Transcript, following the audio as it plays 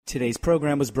Today's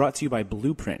program was brought to you by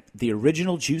Blueprint, the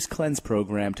original juice cleanse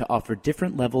program to offer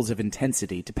different levels of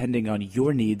intensity depending on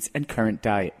your needs and current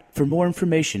diet. For more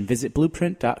information, visit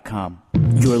blueprint.com.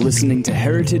 You're listening to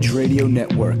Heritage Radio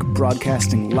Network,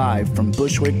 broadcasting live from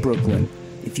Bushwick, Brooklyn.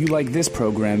 If you like this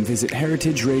program, visit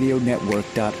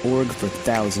heritageradionetwork.org for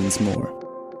thousands more.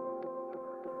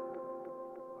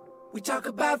 We talk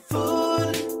about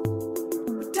food,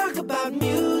 we talk about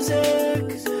music,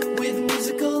 with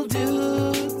musical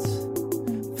dudes.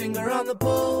 Finger on the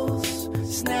pulse,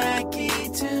 snacky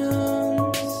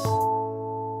tunes.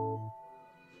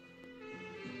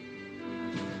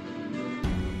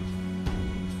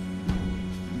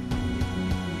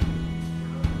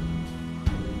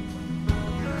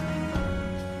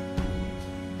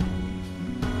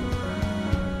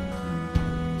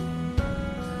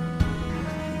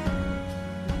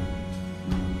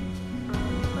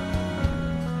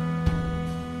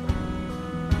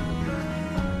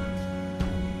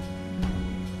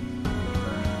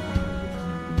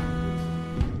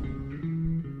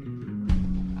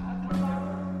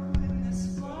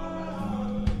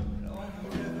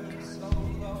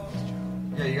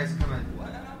 Yeah, you guys can come in.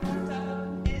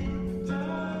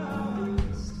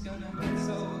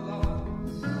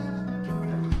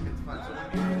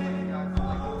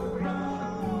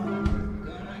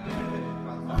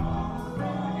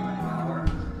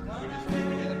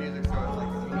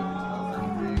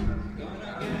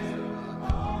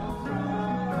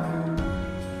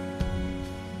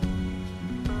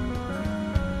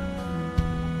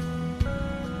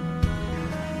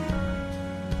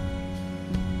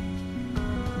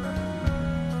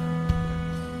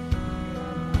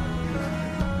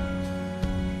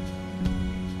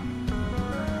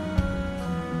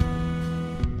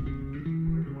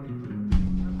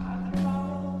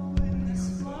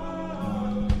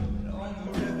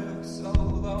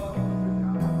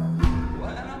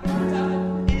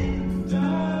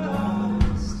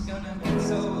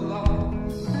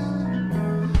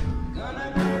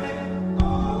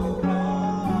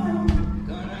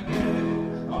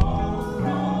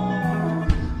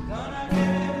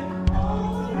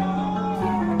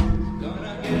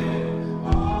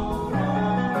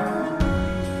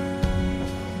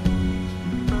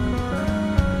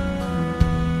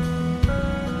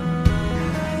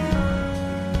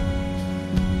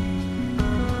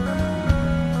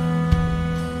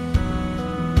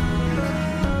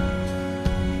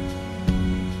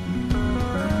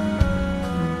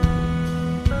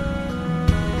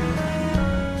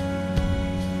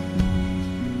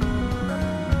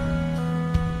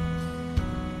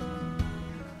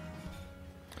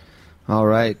 All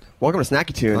right. Welcome to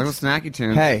Snacky Tunes. Welcome to Snacky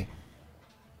Tunes. Hey,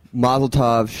 Mazel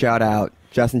Tov, shout out,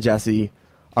 Jess and Jesse,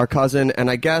 our cousin,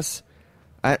 and I guess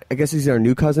he's our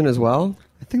new cousin as well.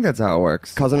 I think that's how it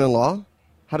works. Cousin-in-law?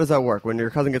 How does that work? When your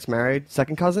cousin gets married,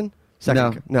 second cousin?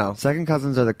 No. Second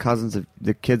cousins are the cousins of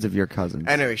the kids of your cousins.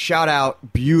 Anyway, shout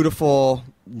out, beautiful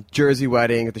Jersey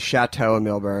wedding at the Chateau in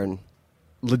Millburn.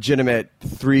 Legitimate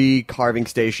 3 carving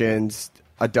stations,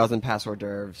 a dozen past hors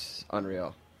d'oeuvres.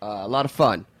 Unreal. A lot of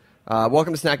fun.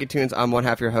 Welcome to Snacky Tunes. I'm one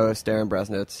half your host, Darren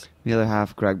Bresnitz. The other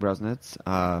half, Greg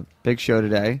Bresnitz. Big show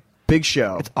today. Big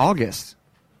show. It's August.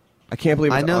 I can't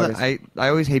believe it's I know August. that I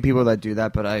always hate people that do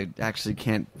that, but I actually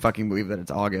can't fucking believe that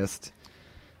it's August.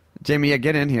 Jamie, yeah,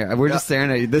 get in here. We're just staring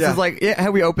at you. This is like,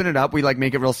 how we open it up, we like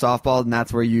make it real softball, and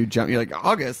that's where you jump. You're like,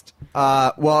 August.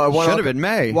 Well, should have been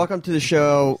May. Welcome to the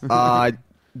show,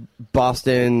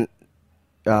 Boston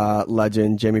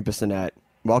legend Jamie Bissonette.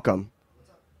 Welcome.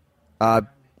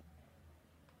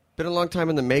 Been a long time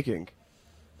in the making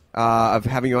of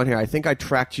having you on here. I think I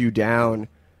tracked you down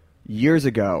years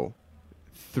ago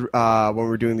when we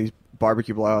were doing these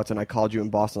barbecue blowouts, and I called you in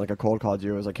Boston, like I cold called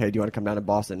you. I was like, hey, do you want to come down to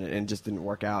Boston? And it just didn't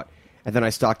work out. And then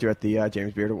I stalked you at the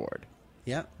James Beard Award.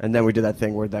 Yeah. And then we did that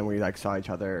thing where then we like saw each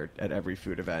other at every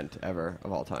food event ever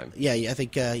of all time. Yeah, I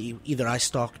think either I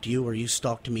stalked you or you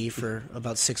stalked me for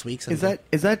about 6 weeks. Is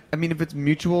that? I mean, if it's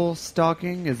mutual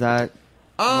stalking, is that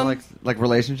like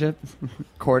relationship,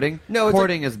 courting? No,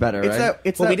 courting is better, right?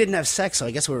 We didn't have sex, so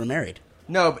I guess we were married.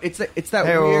 No, it's that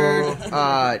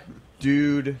weird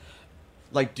dude,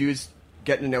 like dudes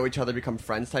getting to know each other, become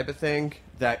friends type of thing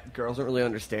that girls don't really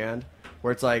understand.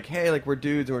 Where it's like, hey, like we're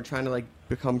dudes and we're trying to like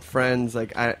become friends.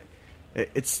 Like I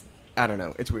don't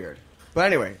know, it's weird. But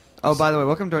anyway. Oh, by the way,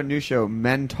 welcome to our new show,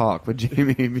 Men Talk with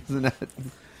Jamie Bissonette.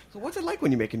 So what's it like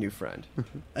when you make a new friend?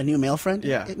 A new male friend?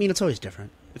 Yeah. I mean, it's always different.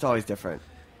 It's always different.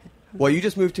 Well, you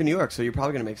just moved to New York, so you're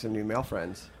probably going to make some new male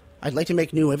friends. I'd like to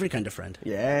make new every kind of friend.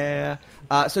 Yeah.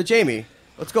 So, Jamie,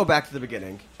 let's go back to the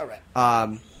beginning. All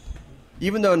right.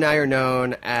 Even though now you're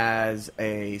known as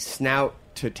a snout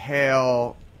to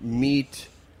tail, meat,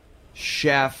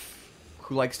 chef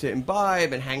who likes to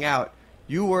imbibe and hang out.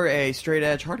 You were a straight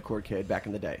edge hardcore kid back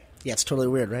in the day. Yeah, it's totally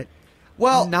weird, right?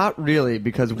 Well, not really,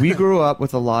 because we grew up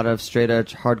with a lot of straight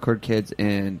edge hardcore kids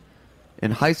in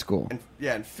high school.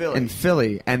 In Philly. In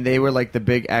Philly, and they were like the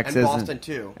big X's. And Boston,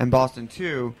 too. And Boston,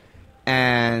 too.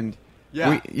 And...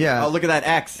 Oh, look at that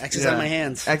X. X's on my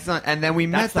hands. Excellent. And then we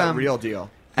met That's them. the real deal.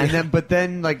 And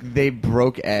then, like, they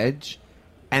broke edge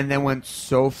and then went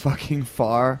so fucking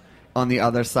far on the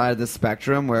other side of the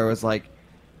spectrum where it was, like,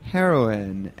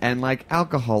 heroin and, like,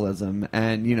 alcoholism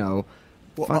and, you know,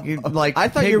 fucking, like, I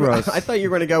thought pig roast. I thought you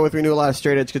were going to go with, we knew a lot of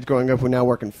straight edge kids growing up who now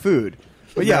work in food.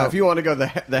 But yeah, No. if you want to go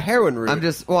the heroin route. I'm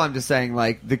just saying,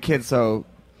 like, the kids, so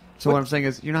what I'm saying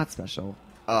is, you're not special.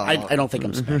 I don't think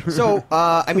I'm special. So,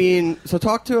 so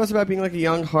talk to us about being like a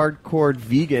young, hardcore,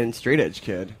 vegan, straight edge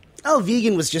kid. Oh,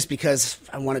 vegan was just because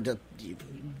I wanted to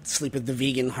sleep with the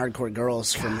vegan hardcore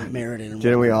girls from Meriden.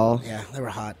 Didn't we all? Yeah, they were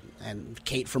hot. And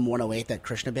Kate from 108, that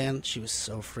Krishna band, she was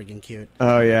so friggin' cute.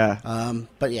 Oh, yeah.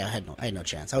 But yeah, I had no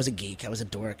chance. I was a geek. I was a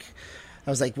dork. I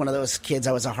was like one of those kids.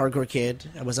 I was a hardcore kid.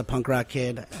 I was a punk rock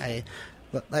kid. I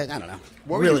don't know.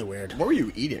 Really weird. What were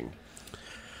you eating?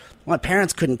 My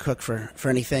parents couldn't cook for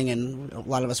anything, and a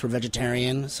lot of us were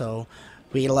vegetarian, so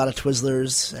we ate a lot of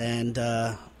Twizzlers and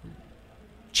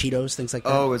Cheetos, things like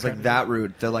that. Oh, it was like that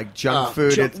route. The, like, junk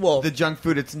food. The junk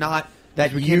food, it's not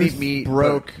That we can't youth eat meat.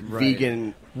 broke but-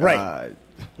 vegan Right.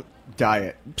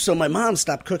 diet. So my mom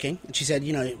stopped cooking, and she said,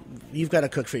 you've got to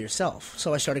cook for yourself.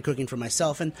 So I started cooking for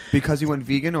myself, and Because you went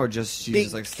vegan, or just she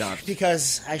just like stopped?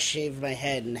 because I shaved my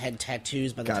head and had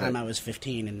tattoos by the Got time it. I was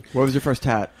 15, and What was your first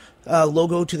tat?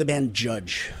 logo to the band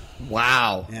Judge.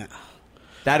 Wow. Yeah,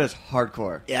 That is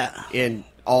hardcore. Yeah. In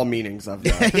all meanings of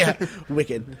that. yeah,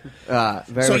 wicked.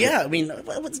 Very So wicked. yeah, I mean,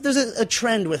 there's a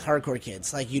trend with hardcore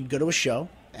kids. Like you'd go to a show,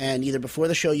 and either before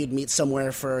the show you'd meet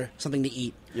somewhere for something to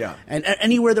eat. Yeah. And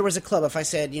anywhere there was a club, if I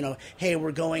said, hey,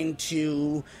 we're going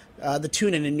to the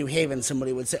Tune-In in New Haven,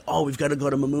 somebody would say, oh, we've got to go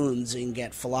to Mamoon's and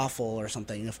get falafel or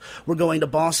something. If we're going to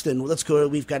Boston,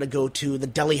 we've got to go to the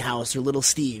Deli House or Little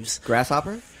Steve's.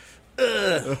 Grasshopper?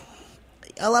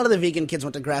 A lot of the vegan kids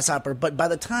went to Grasshopper, but by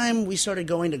the time we started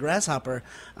going to Grasshopper,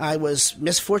 I was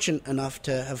misfortunate enough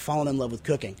to have fallen in love with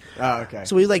cooking. Oh, okay.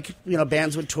 So we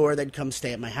bands would tour, they'd come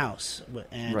stay at my house,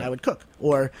 and Right. I would cook.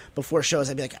 Or before shows,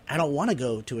 I'd be like, I don't want to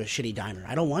go to a shitty diner.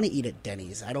 I don't want to eat at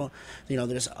Denny's. I don't,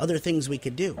 there's other things we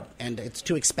could do, and it's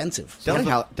too expensive. Deli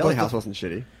House wasn't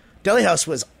shitty. Deli House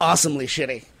was awesomely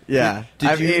shitty. Yeah.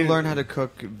 Did you learn how to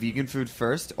cook vegan food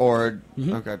first, or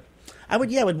okay? I would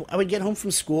get home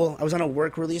from school. I was on a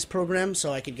work release program,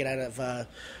 so I could get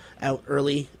out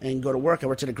early and go to work. I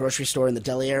worked at a grocery store in the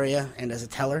deli area and as a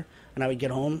teller, and I would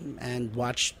get home and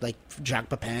watch like Jacques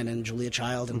Pepin and Julia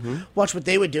Child and watch what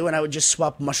they would do, and I would just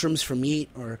swap mushrooms for meat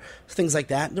or things like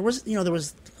that. There was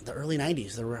the early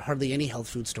 90s. There were hardly any health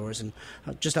food stores, and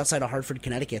just outside of Hartford,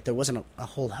 Connecticut, there wasn't a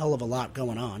whole hell of a lot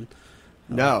going on.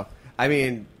 No. I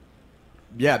mean,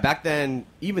 yeah, back then,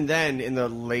 even then, in the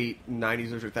late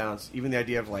 90s or 2000s, even the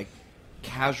idea of, like,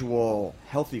 casual,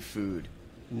 healthy food,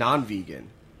 non-vegan,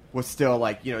 was still,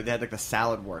 like, they had, like, the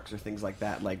Salad Works or things like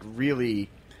that. Like, really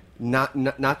not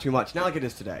too much. Not like it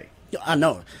is today.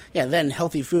 No. Yeah, then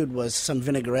healthy food was some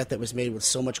vinaigrette that was made with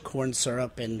so much corn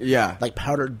syrup and like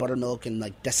powdered buttermilk and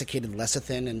like desiccated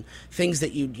lecithin and things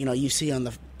that you see on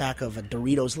the back of a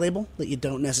Doritos label that you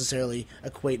don't necessarily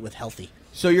equate with healthy.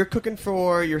 So you're cooking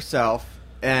for yourself,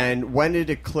 and when did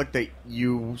it click that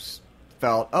you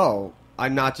felt, oh,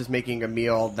 I'm not just making a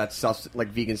meal that's like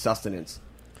vegan sustenance?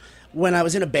 When I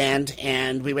was in a band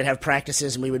and we would have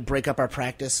practices and we would break up our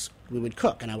practice, we would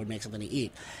cook and I would make something to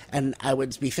eat. And I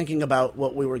would be thinking about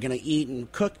what we were going to eat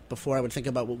and cook before I would think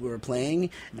about what we were playing,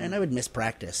 and I would miss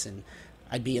practice. And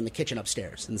I'd be in the kitchen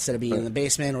upstairs instead of being in the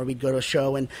basement, or we'd go to a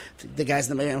show and the guys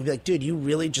in the band would be like, dude, you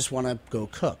really just want to go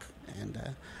cook?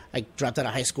 And I dropped out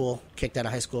of high school, kicked out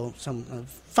of high school. Some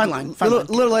fine line.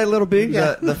 Little A, little B.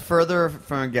 Yeah. The further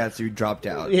from it gets, you dropped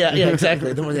out. Yeah,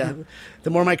 exactly. The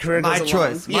more my career goes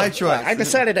along. My choice. I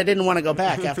decided I didn't want to go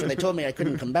back after they told me I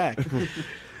couldn't come back.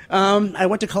 I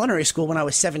went to culinary school when I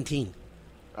was 17.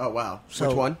 Oh, wow. So,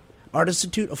 Which one? Art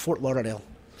Institute of Fort Lauderdale.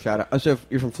 Shout out. Oh, so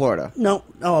you're from Florida. No,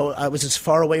 I was as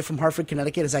far away from Hartford,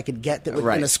 Connecticut as I could get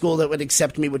in a school that would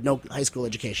accept me with no high school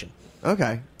education.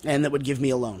 Okay. And that would give me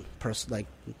a loan,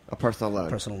 A personal loan.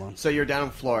 Personal loan. So you're down in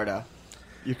Florida,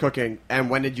 you're cooking, and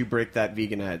when did you break that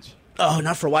vegan edge? Oh,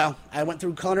 not for a while. I went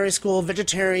through culinary school,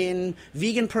 vegetarian,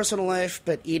 vegan personal life,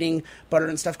 but eating butter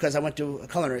and stuff because I went to a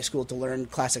culinary school to learn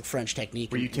classic French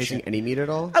technique. Were you and tasting shit. any meat at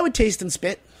all? I would taste and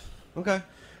spit. Okay.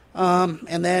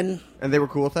 And then And they were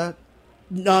cool with that?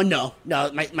 No.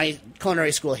 My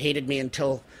culinary school hated me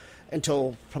until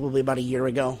probably about a year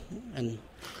ago, and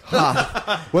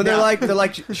When they're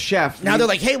like chef. now they're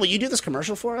like, "Hey, will you do this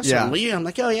commercial for us?" Yeah. And will you? I'm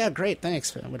like, "Oh yeah, great,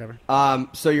 thanks, whatever."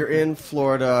 So you're in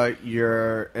Florida.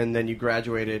 And then you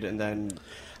graduated, and then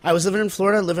I was living in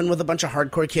Florida, living with a bunch of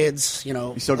hardcore kids. You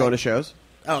know, you still going to shows.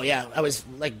 Oh yeah, I was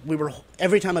like,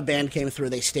 every time a band came through,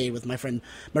 they stayed with my friend.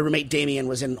 My roommate Damien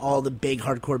was in all the big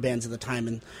hardcore bands at the time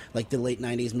in like the late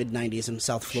 '90s, mid '90s in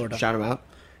South Florida. Shout him out.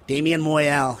 Damien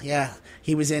Moyal, yeah,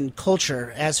 he was in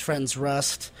Culture, As Friends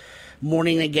Rust,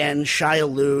 Morning Again, Shy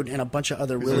Elude, and a bunch of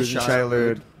other really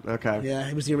Childhood. Okay. Yeah,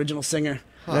 he was the original singer.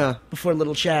 Yeah. Before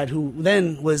Little Chad, who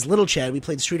then was Little Chad. We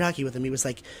played street hockey with him. He was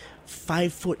like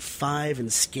 5'5"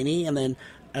 and skinny, and then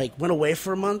like went away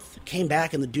for a month, came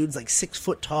back, and the dude's like 6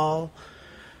 foot tall.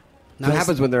 That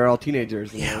happens when they're all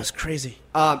teenagers. Yeah, it was crazy.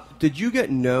 Did you get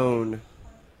known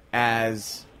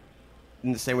as,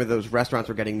 in the same way those restaurants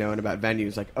were getting known about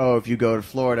venues, like, oh, if you go to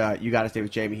Florida, you got to stay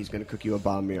with Jamie. He's going to cook you a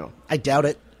bomb meal. I doubt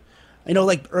it. I know,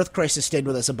 like, Earth Crisis stayed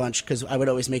with us a bunch because I would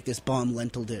always make this bomb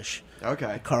lentil dish.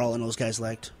 Okay. Carl and those guys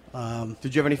liked.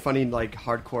 Did you have any funny, like,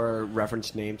 hardcore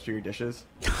reference names for your dishes?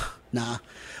 Nah,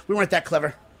 we weren't that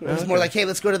clever. It was more like, hey,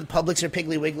 let's go to the Publix or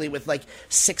Piggly Wiggly with like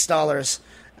 $6.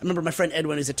 I remember my friend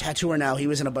Edwin, who's a tattooer now. He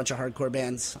was in a bunch of hardcore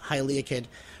bands. Hialeah kid.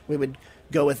 We would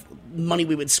go with money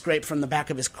we would scrape from the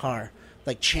back of his car,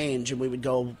 like change, and we would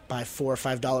go buy $4 or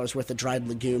 $5 worth of dried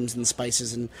legumes and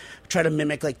spices and try to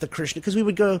mimic like the Krishna, because we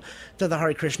would go to the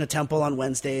Hare Krishna temple on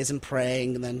Wednesdays and pray,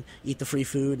 and then eat the free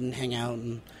food and hang out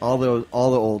and All the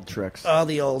old tricks. all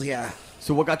the old, yeah.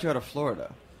 So what got you out of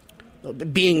Florida?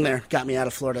 Being there got me out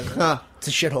of Florida. It's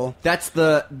a shithole. That's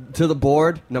to the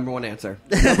board, number one answer.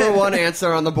 Number one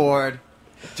answer on the board,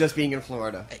 just being in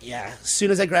Florida. Yeah, as soon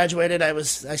as I graduated, I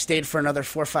stayed for another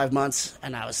 4 or 5 months,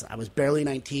 and I was barely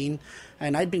 19,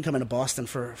 and I'd been coming to Boston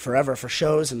for forever for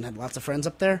shows and had lots of friends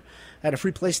up there. I had a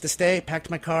free place to stay, packed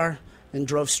my car, and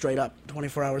drove straight up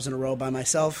 24 hours in a row by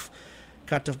myself.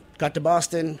 Got to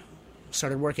Boston,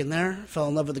 started working there, fell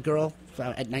in love with a girl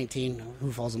at 19.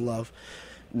 Who falls in love?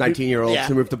 19-year-olds Yeah.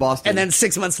 who moved to Boston. And then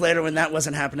 6 months later, when that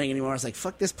wasn't happening anymore, I was like,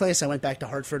 fuck this place. I went back to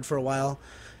Hartford for a while.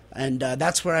 And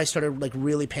that's where I started like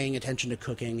really paying attention to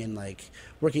cooking and like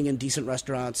working in decent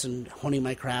restaurants and honing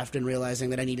my craft and realizing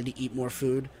that I needed to eat more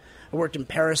food. I worked in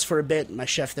Paris for a bit. My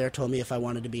chef there told me if I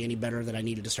wanted to be any better that I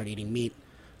needed to start eating meat.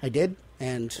 I did.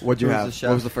 And What'd you Who was have? the chef?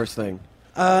 What was the first thing?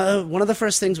 one of the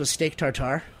first things was steak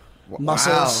tartare,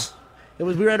 mussels.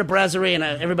 We were at a brasserie and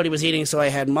everybody was eating, so I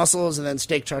had mussels and then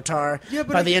steak tartare. Yeah,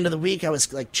 but by the end of the week, I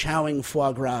was like chowing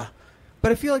foie gras.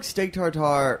 But I feel like steak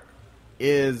tartare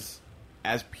is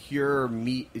as pure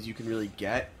meat as you can really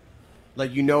get.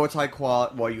 Like, you know it's high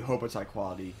quality. Well, you hope it's high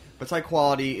quality. But it's high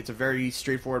quality. It's a very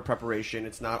straightforward preparation.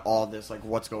 It's not all this, like,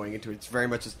 what's going into it. It's very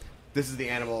much just, this is the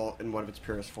animal in one of its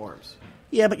purest forms.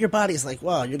 Yeah, but your body's like,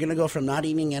 wow, you're going to go from not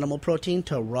eating animal protein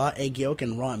to raw egg yolk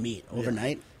and raw meat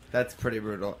overnight? That's pretty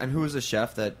brutal. And who was the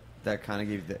chef that kind of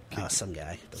gave you that? Some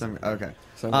guy. Okay.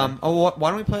 Some guy. Why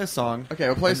don't we play a song? Okay,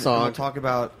 we'll play a And song. We'll talk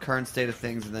about current state of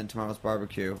things and then tomorrow's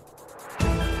barbecue.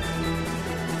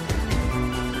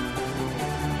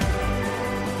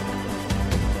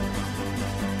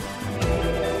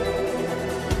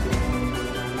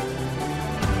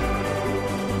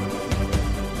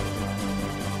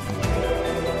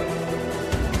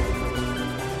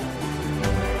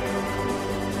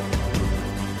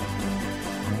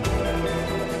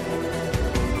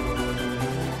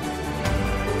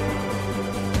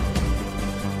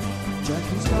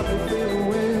 Jackie's got me feeling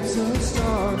waves of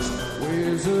starch,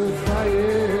 waves of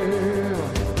fire.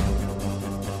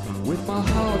 With my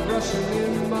heart rushing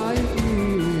in my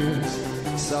ears,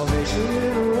 salvation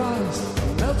in her eyes,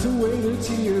 melt away the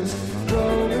tears,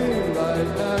 glowing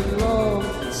light and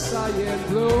love, sighing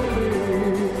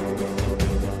glowing.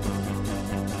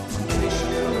 Temptation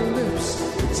in her lips,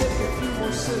 we take a few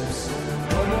more sips,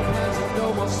 no more plans and no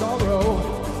more sorrow.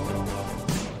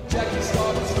 Jackie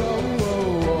started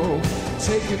slow,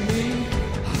 taking me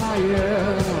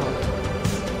higher.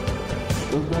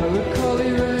 The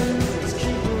melancholy rain is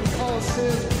keeping us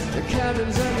in the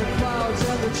cannons and the clouds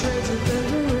and the trains of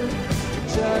lingering.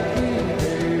 Jackie,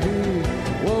 baby,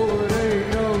 whoa, it ain't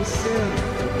no sin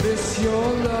to miss your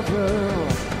lover.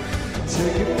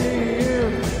 Taking me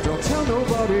in, don't tell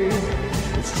nobody.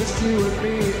 It's just you and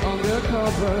me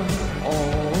undercover.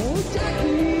 Oh,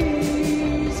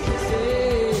 Jackie's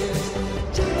kisses,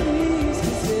 Jackie's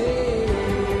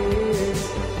kisses,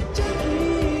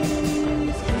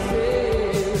 Jackie's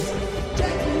kisses,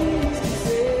 Jackie's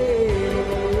kisses,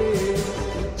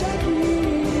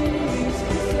 Jackie's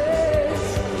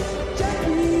kisses,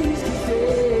 Jackie's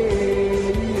kisses.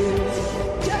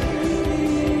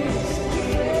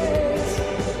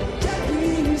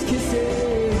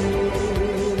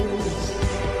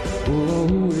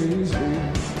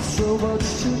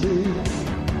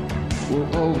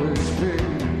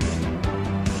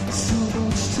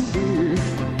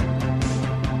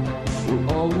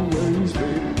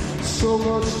 so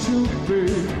much to be,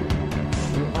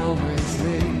 will always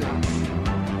be.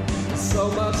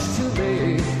 So much to be,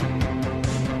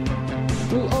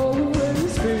 will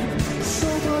always be. So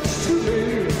much to be,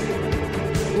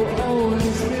 will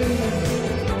always be.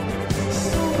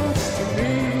 So much to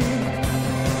be,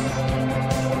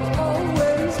 will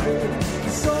always be.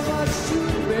 So much to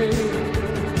be,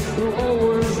 will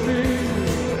always be.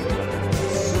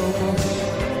 So much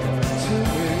to be.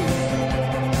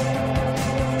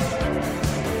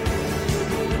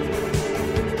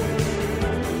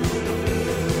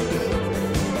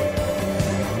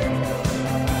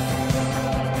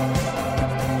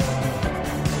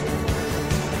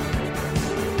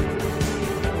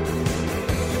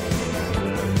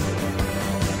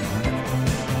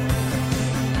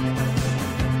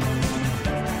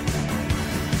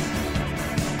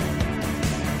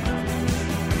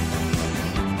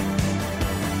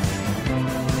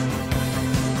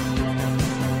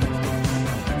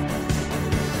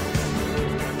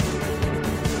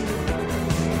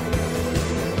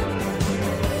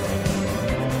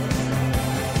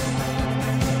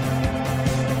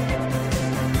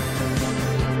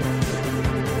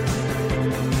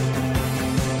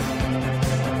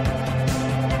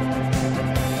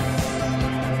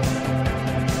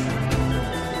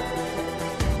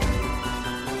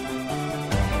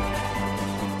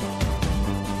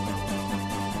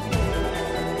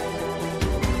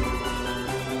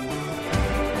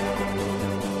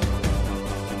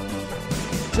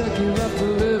 Jackie left a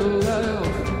little love,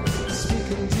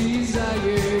 speaking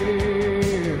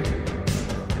desire.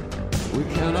 We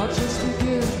cannot just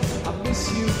begin. I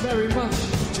miss you very much.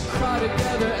 To cry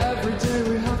together every day,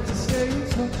 we have to stay in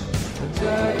touch. And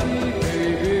Jackie,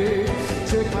 baby,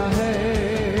 take my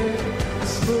hand,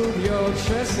 smooth your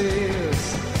tresses.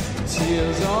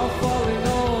 Tears are falling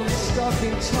on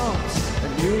stocking tops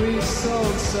and newly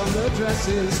sold summer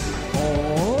dresses.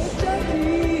 Oh,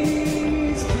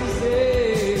 Jackie's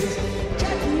kisses,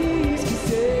 Jackie's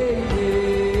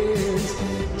kisses,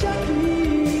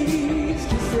 Jackie's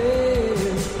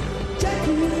kisses,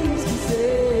 Jackie's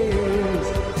kisses.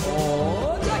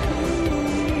 Oh,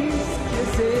 Jackie's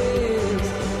kisses,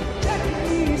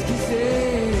 Jackie's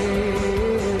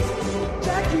kisses,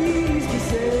 Jackie's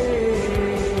kisses,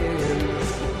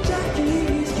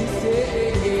 Jackie's kisses.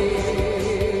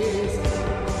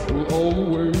 Will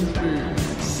always be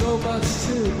so much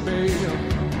to me.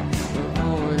 Will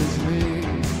always be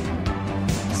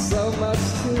so much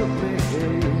to me.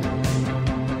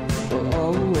 Will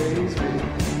always be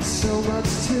so much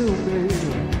to me.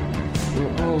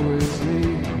 Will always be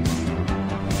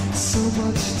so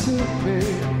much to me.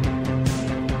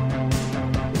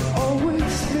 Will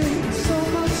always be so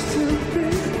much to me.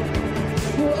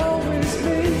 Will always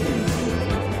be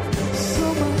so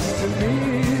much to me.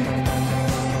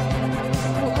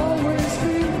 Will always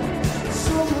be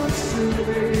so much to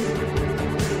me.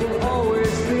 Will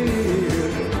always be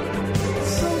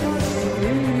so much to me.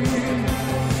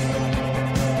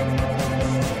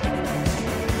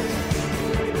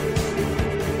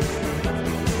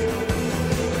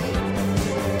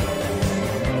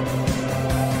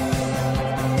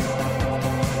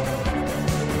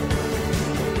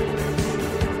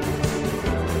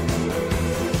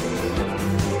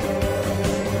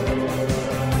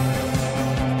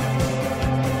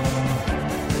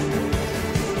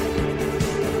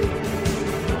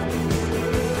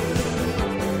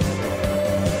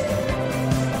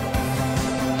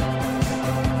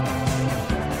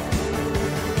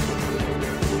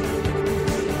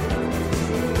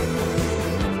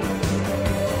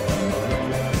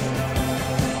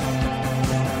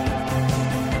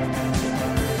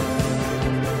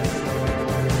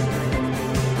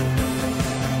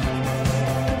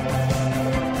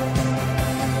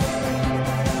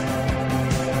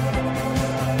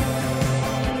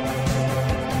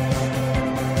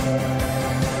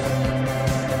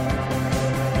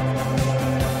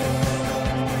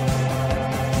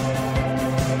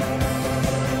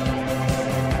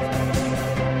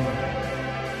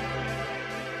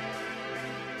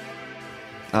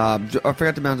 I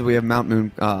forgot to mention we have Mount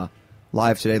Moon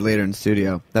live today later in the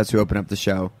studio. That's who opened up the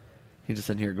show. He's just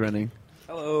in here grinning.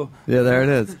 Hello. Yeah, there it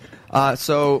is.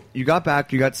 So you got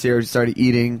back, you got serious, you started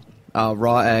eating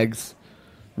raw eggs,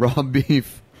 raw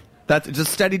beef. That's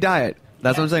just steady diet.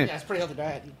 That's what I'm saying. Yeah, it's pretty healthy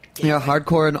diet. Yeah,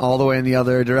 hardcore and all the way in the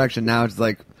other direction. Now it's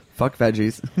like, fuck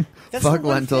veggies. That's fuck the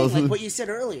one lentils. thing, like what you said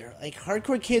earlier. Like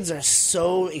hardcore kids are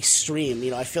so extreme.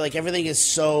 You know, I feel like everything is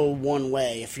so one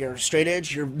way. If you're straight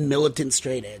edge, you're militant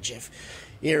straight edge. If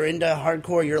you're into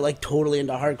hardcore, you're like totally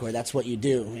into hardcore. That's what you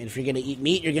do. And if you're gonna eat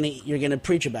meat, you're gonna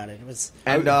preach about it. It was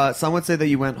And some would say that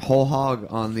you went whole hog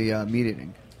on the meat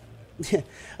eating.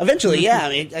 eventually, yeah. I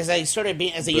mean, as I started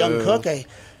being as a young cook, I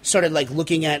started like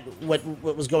looking at what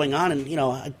was going on, and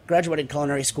I graduated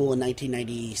culinary school in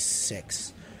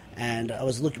 1996, and I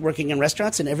was working in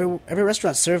restaurants, and every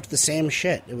restaurant served the same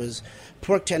shit. It was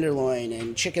pork tenderloin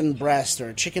and chicken breast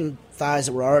or chicken thighs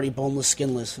that were already boneless,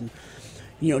 skinless, and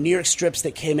New York strips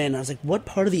that came in. I was like, what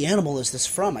part of the animal is this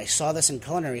from? I saw this in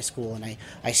culinary school, and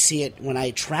I see it when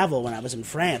I travel. When I was in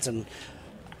France, and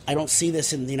I don't see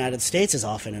this in the United States as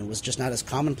often, and it was just not as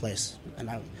commonplace. And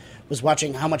I was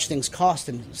watching how much things cost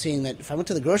and seeing that if I went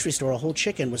to the grocery store, a whole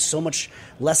chicken was so much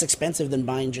less expensive than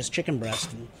buying just chicken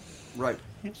breast. And Right.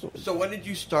 So when did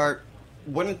you start?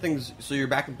 When did things? So you're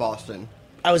back in Boston.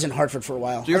 I was in Hartford for a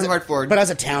while. So you're in Hartford, but I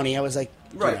was a townie. I was like,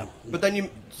 right. But then you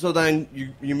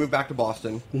moved back to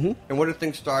Boston. Mm-hmm. And when did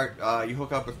things start? You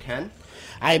hook up with Ken.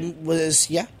 I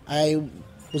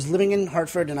was living in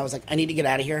Hartford, and I was like, I need to get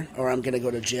out of here, or I'm going to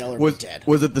go to jail or be dead.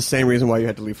 Was it the same reason why you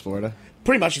had to leave Florida?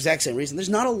 Pretty much exact same reason. There's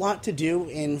not a lot to do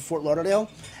in Fort Lauderdale,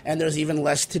 and there's even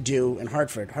less to do in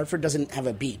Hartford. Hartford doesn't have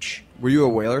a beach. Were you a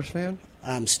Whalers fan?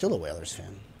 I'm still a Whalers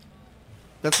fan.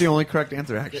 That's the only correct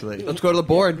answer, actually. Let's go to the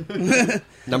board.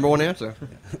 Number one answer.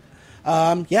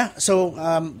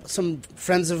 So some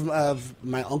friends of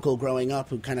my uncle growing up,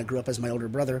 who kind of grew up as my older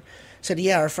brother, said,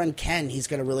 yeah, our friend Ken, he's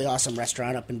got a really awesome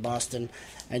restaurant up in Boston.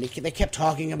 And they kept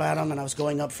talking about him, and I was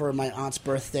going up for my aunt's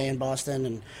birthday in Boston,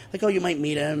 and like, oh, you might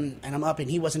meet him. And I'm up, and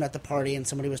he wasn't at the party, and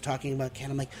somebody was talking about Ken.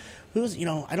 I'm like,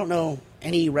 I don't know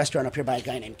any restaurant up here by a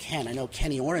guy named Ken. I know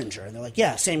Kenny Oranger. And they're like,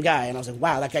 yeah, same guy. And I was like,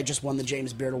 wow, that guy just won the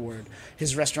James Beard Award.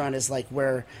 His restaurant is like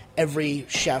where every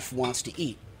chef wants to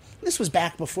eat. This was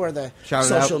back before the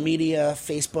social media,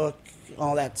 Facebook,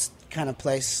 all that kind of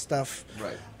place stuff.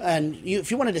 Right. And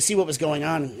if you wanted to see what was going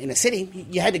on in a city,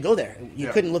 you had to go there. You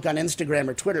couldn't look on Instagram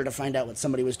or Twitter to find out what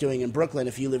somebody was doing in Brooklyn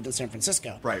if you lived in San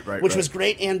Francisco. Right. Which was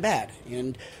great and bad.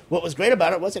 And what was great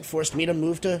about it was it forced me to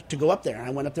move to go up there. I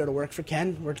went up there to work for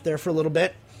Ken, worked there for a little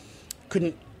bit.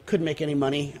 Couldn't make any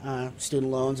money, student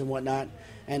loans and whatnot,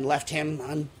 and left him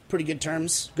on pretty good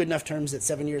terms, good enough terms that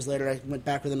 7 years later I went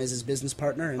back with him as his business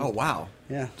partner. And, oh, wow.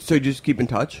 Yeah. So you just keep in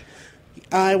touch?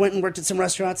 I went and worked at some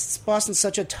restaurants. Boston's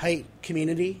such a tight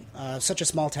community, such a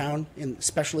small town,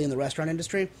 especially in the restaurant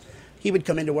industry. He would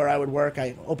come into where I would work.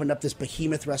 I opened up this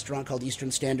behemoth restaurant called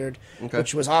Eastern Standard,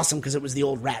 which was awesome because it was the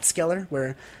old Rathskeller.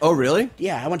 Where oh, really?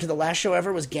 Yeah, I went to the last show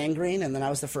ever, was Gangrene, and then I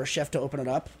was the first chef to open it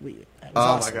up.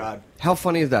 Awesome. My God. How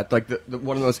funny is that? Like the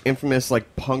one of those infamous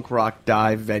like punk rock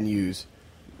dive venues,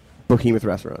 Behemoth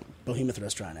Restaurant. Behemoth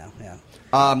Restaurant now,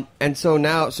 yeah. And so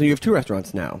you have two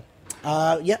restaurants now.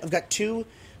 Yeah, I've got two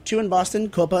in Boston,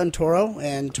 Copa and Toro,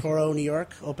 and Toro, New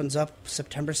York, opens up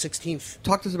September 16th.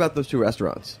 Talk to us about those two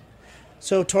restaurants.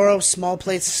 So Toro, small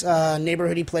place,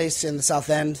 neighborhoody place in the South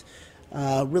End,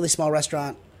 really small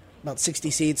restaurant, about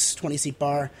 60 seats, 20-seat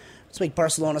bar. Let's make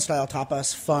Barcelona-style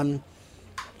tapas, fun,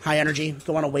 high energy,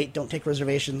 go on a wait, don't take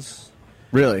reservations.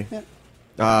 Really?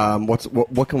 Yeah.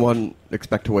 What can one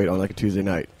expect to wait on like a Tuesday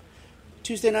night?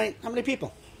 Tuesday night, how many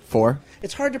people? 4?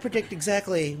 It's hard to predict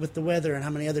exactly with the weather and how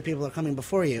many other people are coming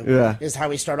before you. Yeah. Is how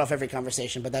we start off every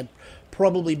conversation. But that'd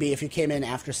probably be if you came in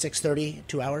after 6:30,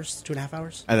 2 hours, 2.5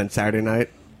 hours. And then Saturday night?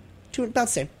 About the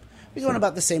same. We go on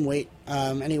about the same weight,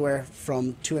 anywhere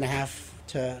from 2.5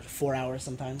 to 4 hours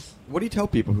sometimes. What do you tell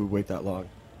people who wait that long?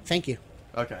 Thank you.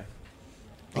 Okay.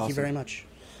 Thank you very much.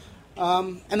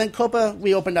 And then Copa,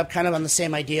 we opened up kind of on the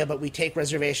same idea, but we take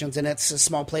reservations, and it's a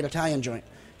small plate Italian joint.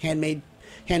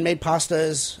 Handmade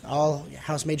pastas, all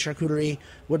house-made charcuterie,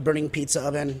 wood-burning pizza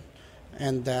oven,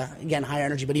 and again, high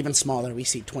energy, but even smaller. We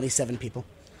seat 27 people.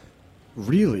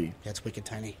 Really? That's wicked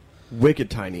tiny. Wicked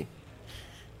tiny.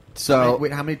 So,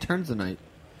 Wait, how many turns a night?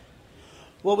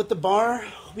 Well, with the bar,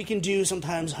 we can do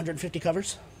sometimes 150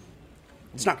 covers.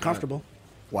 It's not comfortable.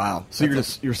 wow. So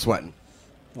you're sweating.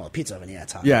 Well, pizza oven, yeah,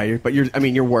 it's hot. Yeah,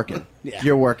 you're working. Yeah.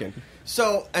 You're working.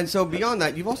 So beyond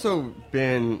that, you've also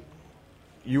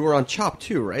you were on Chopped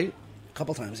too, right? A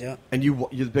couple times, yeah. And you're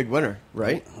the big winner,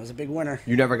 right? I was a big winner.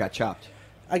 You never got chopped.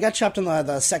 I got chopped in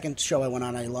the second show I went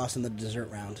on. I lost in the dessert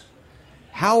round.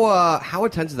 How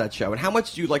intense is that show? And how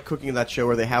much do you like cooking in that show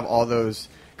where they have all those...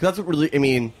 Because that's what really... I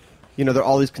mean, there are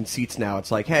all these conceits now.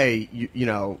 It's like, hey,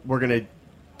 we're going to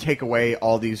take away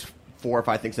all these 4 or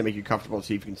 5 things that make you comfortable to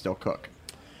see if you can still cook.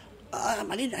 I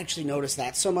didn't actually notice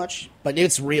that so much, but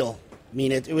it's real. I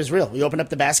mean, it was real. You open up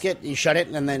the basket, you shut it,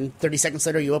 and then 30 seconds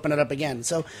later, you open it up again.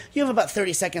 So you have about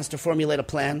 30 seconds to formulate a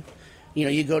plan.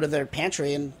 You go to their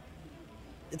pantry, and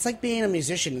it's like being a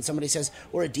musician and somebody says,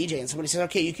 or a DJ, and somebody says,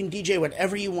 okay, you can DJ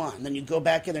whatever you want. And then you go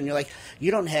back in there and you're like,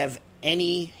 you don't have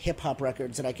any hip-hop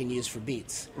records that I can use for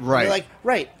beats. Right. You're like,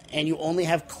 right. And you only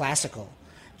have classical.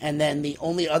 And then the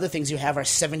only other things you have are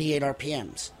 78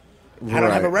 RPMs. I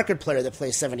don't have a Right. record player that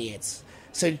plays 78s.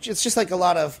 So it's just like a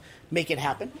lot of make it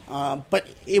happen. But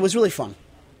it was really fun.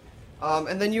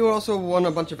 And then you also won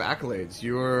a bunch of accolades.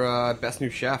 You were Best New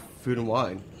Chef, Food and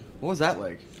Wine. What was that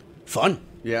like? Fun.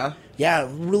 Yeah? Yeah,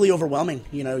 really overwhelming.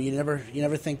 You know, you never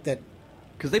think that.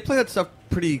 Because they play that stuff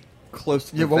pretty close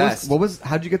to Yeah, the vest. what was?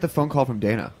 How'd you get the phone call from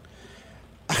Dana?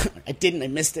 I didn't. I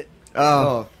missed it.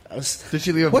 Oh, I was did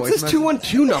she leave a What's voice this message?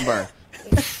 212 number?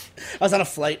 I was on a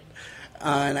flight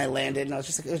and I landed and I was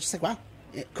just like, wow,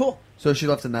 yeah, cool. So she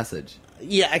left a message.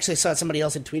 Yeah, actually, I saw somebody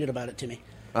else had tweeted about it to me.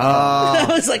 Oh. I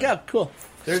was like, oh, cool.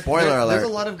 Spoiler alert. There's a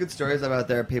lot of good stories about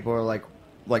there. People are like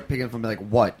picking from like,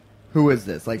 what? Who is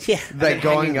this? Like, Yeah. like And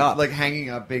going hanging up. like hanging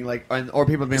up, being like, or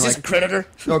people being Is this like, a creditor?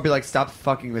 or be like, stop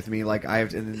fucking with me, like I have,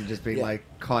 to, and then just being Yeah.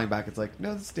 like calling back. It's like,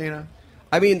 no, this is Dana.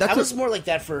 I mean, that's I was more like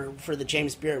that for the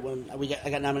James Beard when I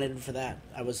got nominated for that.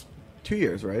 I was 2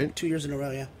 years, right? 2 years in a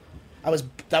row. Yeah, I was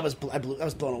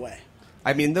blown away.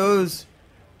 I mean, those,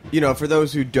 for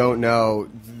those who don't know,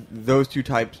 those two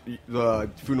types, the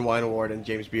Food and Wine Award and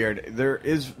James Beard, there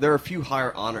are a few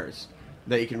higher honors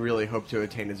that you can really hope to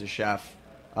attain as a chef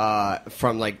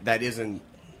from, like, that isn't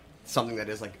something that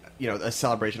is, like, a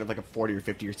celebration of, like, a 40 or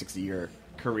 50 or 60-year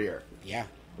career. Yeah.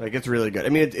 Like, it's really good. I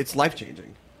mean, it's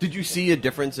life-changing. Did you see a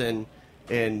difference in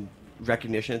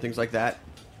recognition and things like that?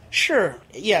 Sure.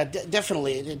 Yeah,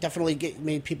 definitely. It definitely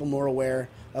made people more aware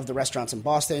of the restaurants in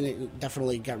Boston. It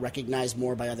definitely got recognized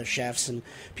more by other chefs and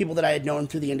people that I had known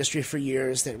through the industry for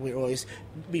years that we always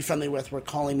be friendly with were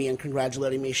calling me and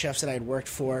congratulating me. Chefs that I had worked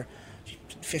for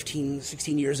 15,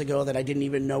 16 years ago that I didn't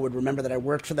even know would remember that I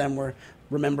worked for them were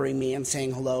remembering me and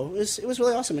saying hello. It was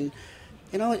really awesome. And,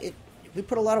 we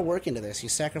put a lot of work into this. You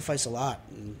sacrifice a lot.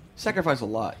 And, Sacrifice a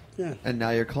lot. yeah. And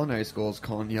now your culinary school is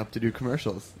calling you up to do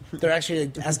commercials. They're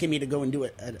actually asking me to go and do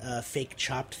a fake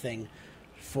chopped thing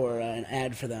for an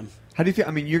ad for them. How do you feel?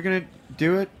 I mean, you're gonna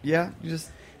do it? Yeah, you just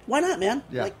Why not, man?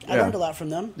 Yeah. I Yeah. learned a lot from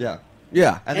them. yeah.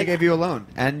 Yeah. And they gave you a loan,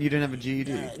 and you didn't have a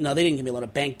GED. No, they didn't give me a loan. A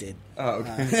bank did. Oh,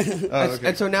 okay. Oh, okay.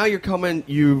 And so now you're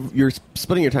you're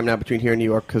splitting your time now between here and New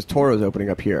York because Toro's opening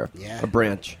up here, Yeah. a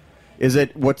branch. Is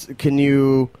it when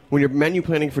you're menu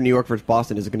planning for New York versus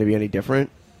Boston? Is it going to be any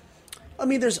different? I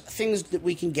mean, there's things that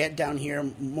we can get down here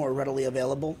more readily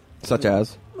available. Such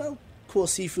as? Well, cool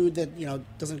seafood that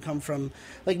doesn't come from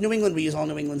like New England. We use all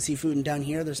New England seafood, and down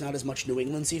here there's not as much New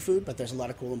England seafood, but there's a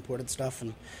lot of cool imported stuff,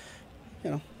 and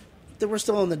we're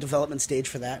still in the development stage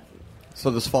for that. So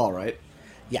this fall, right?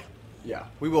 Yeah. Yeah,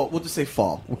 we will. We'll just say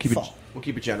fall. We'll keep Fall. it. We'll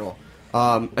keep it general.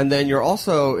 And then you're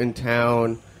also in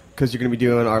town because you're going to be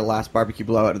doing our last barbecue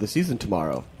blowout of the season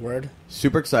tomorrow. Word.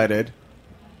 Super excited.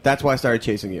 That's why I started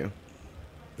chasing you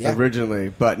Yeah. originally.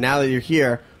 But now that you're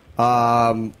here,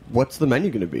 what's the menu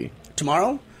going to be?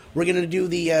 Tomorrow we're gonna do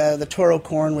the Toro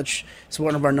corn, which is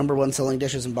one of our number one selling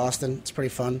dishes in Boston. It's pretty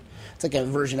fun. It's like a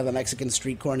version of a Mexican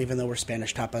street corn, even though we're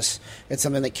Spanish tapas. It's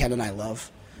something that Ken and I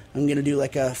love. I'm gonna do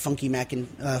like a funky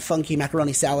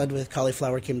macaroni salad with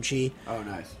cauliflower kimchi, Oh,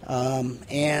 nice.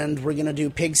 and we're gonna do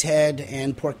pig's head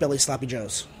and pork belly sloppy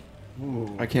joes.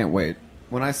 I can't wait.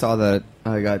 When I saw that,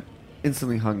 I got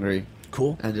instantly hungry.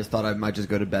 Cool. And just thought I might just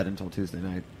go to bed until Tuesday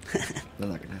night. That's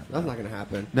not gonna happen. That's not going to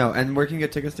happen. No, and where can you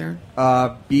get tickets, Darren?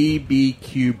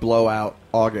 BBQ Blowout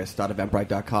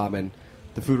August.eventbrite.com, and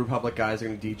the Food Republic guys are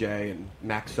going to DJ, and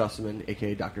Max Sussman,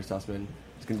 aka Dr. Sussman,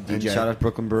 is going to And DJ. shout out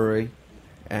Brooklyn Brewery,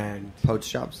 And Poach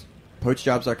Shops.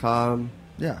 PoachJobs.com.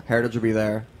 Yeah, Heritage will be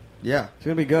there. yeah, It's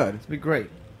going to be good. it'll be great.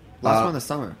 Last Uh, one of the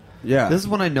summer. Yeah. This is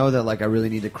when I know that like I really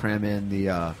need to cram in the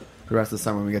rest of the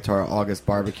summer when we get to our August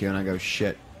barbecue, and I go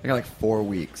shit. I got like 4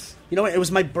 weeks. You know what? It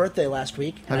was my birthday last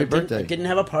week. and Happy I birthday. I didn't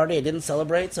have a party. I didn't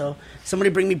celebrate. So somebody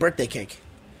bring me birthday cake.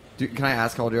 Can I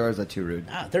ask how old you are? Or is that too rude?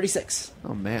 36.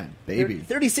 Oh man, baby.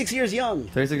 36 years young.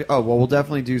 36. Oh well, we'll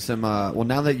definitely do some. Well,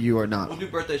 now that you are not. We'll do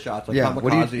birthday shots like Yeah.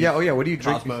 What do you? kamikazes, Yeah. Oh yeah. What do you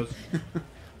drink? Cosmos.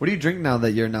 What do you drink now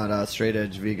that you're not straight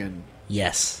edge vegan?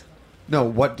 Yes. No.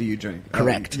 What do you drink? Oh,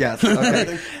 Correct. yes.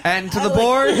 Okay. And to the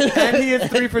board, and he is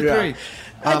 3 for Yeah. 3.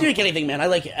 I drink anything, man. I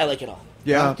like it. I like it all.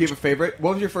 Yeah. Do you have a favorite?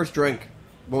 What was your first drink?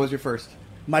 What was your first?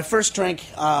 My first drink,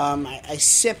 I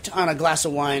sipped on a glass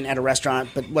of wine at a restaurant,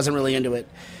 but wasn't really into it.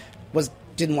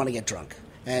 Didn't want to get drunk.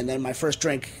 And then my first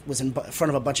drink was in front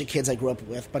of a bunch of kids I grew up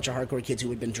with, a bunch of hardcore kids who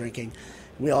had been drinking.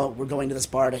 We all were going to this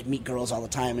bar to meet girls all the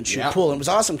time and shoot pool. And it was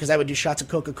awesome because I would do shots of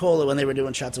Coca-Cola when they were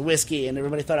doing shots of whiskey, and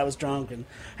everybody thought I was drunk. And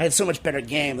I had so much better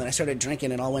game. Then I started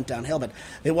drinking, and it all went downhill. But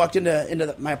they walked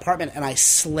into my apartment, and I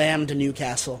slammed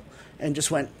Newcastle and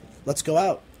just went, let's go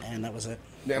out. And that was it.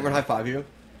 Did everyone high five you?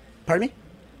 Pardon me?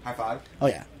 High five? Oh,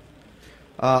 yeah.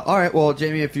 All right, well,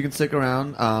 Jamie, if you can stick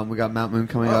around, we got Mount Moon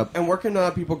coming up. And where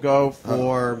can people go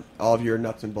for all of your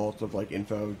nuts and bolts of like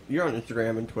info? You're on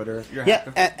Instagram and Twitter. You're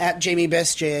Yeah, at Jamie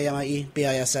Biss,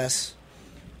 JamieBiss.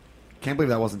 Can't believe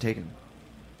that wasn't taken.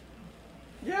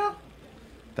 Yeah.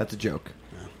 That's a joke.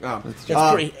 Oh. It's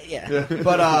pretty, yeah.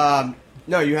 But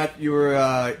no, you were.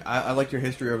 I liked your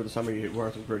history over the summer. You were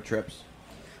on some great trips.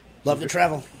 Love to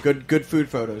travel. Good food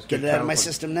photos. Get it out of my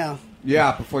system now.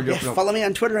 Yeah, before you open up. Follow me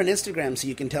on Twitter and Instagram so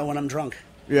you can tell when I'm drunk.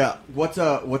 Yeah. What's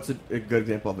a good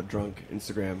example of a drunk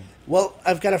Instagram? Well,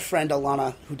 I've got a friend,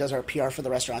 Alana, who does our PR for the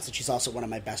restaurants, and she's also one of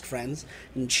my best friends,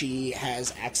 and she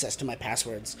has access to my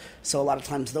passwords. So a lot of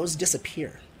times those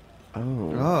disappear.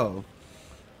 Oh.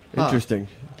 Interesting.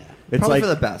 Yeah. It's Probably like for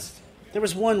the best. There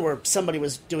was one where somebody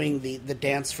was doing the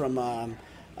dance from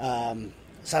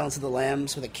Silence of the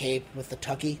Lambs with a cape with the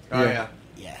tucky. Oh yeah.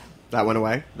 Yeah. That went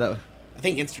away. I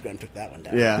think Instagram took that one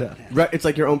down. Yeah. It's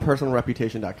like your own personal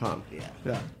reputation.com. Yeah.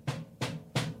 Yeah.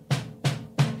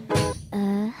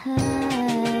 I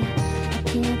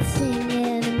can't sing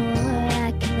anymore.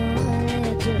 I can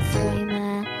only just scream.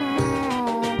 I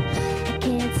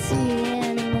can't see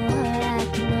anymore. I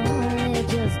can only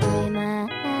just dream.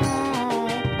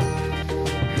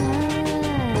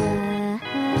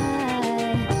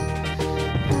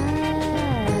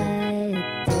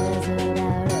 Desert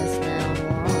hours now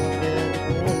wander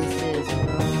places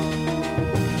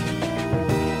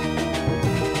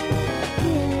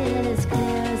it is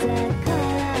clear as I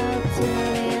call out to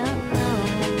the unknown.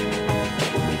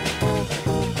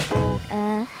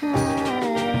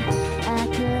 I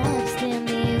collapsed in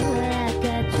you like I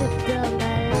tripped on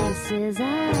my laces. I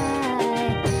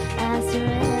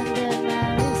surrendered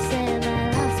my wrists and I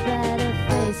lost by the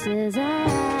faces.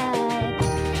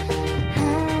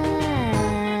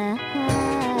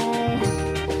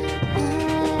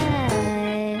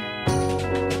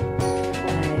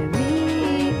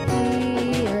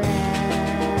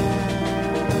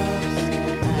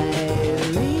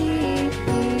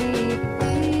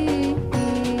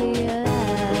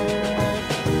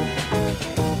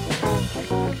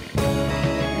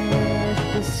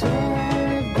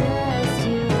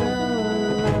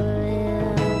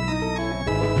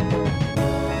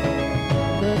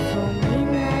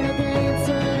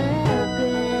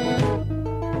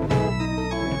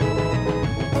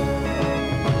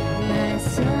 My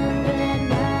sunburned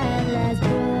mind lies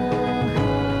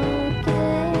broken,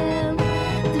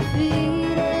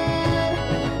 defeated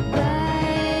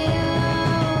by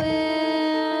your wind.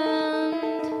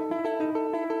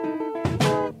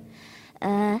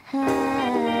 I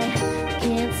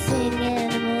can't sing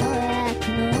anymore. I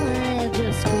can only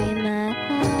just scream. I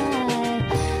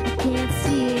can't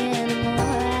see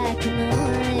anymore. I can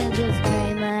only just dream.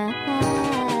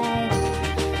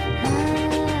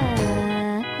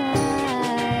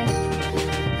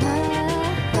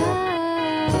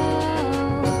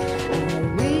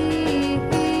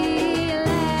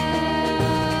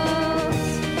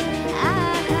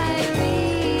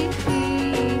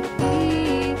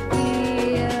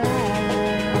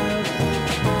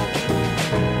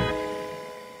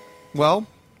 Well,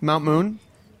 Mount Moon,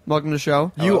 welcome to the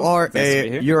show. You're Nice to be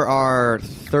here. you're our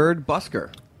third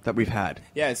busker that we've had.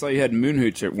 Yeah, I saw you had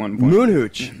Moonhooch at one point.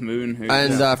 Moonhooch. Moonhooch.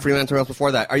 And yeah. Freelancer else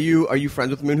before that. Are you friends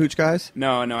with the Moonhooch guys?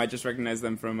 No, I just recognized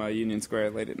them from Union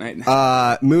Square late at night.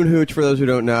 Moonhooch, for those who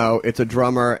don't know, it's a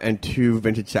drummer and two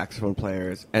vintage saxophone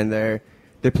players, and they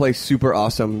play super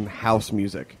awesome house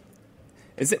music.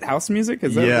 Is it house music?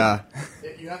 Is that Yeah.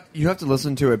 You have to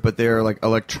listen to it, but they're like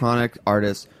electronic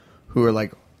artists who are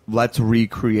like, let's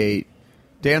recreate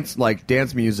dance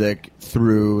music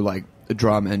through like a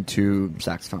drum and two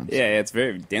saxophones. Yeah, it's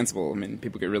very danceable. I mean,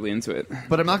 people get really into it.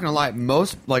 But I'm not gonna lie,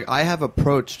 I have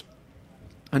approached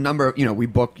a number of, we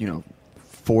book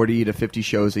 40 to 50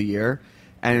 shows a year,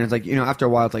 and it's like, after a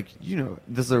while it's like,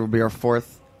 this will be our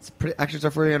fourth. Actually, it's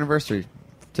our 4th anniversary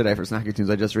today for Snacky Tunes.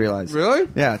 I just realized. Really?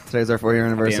 Yeah, today's our 4-year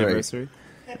Happy anniversary. anniversary.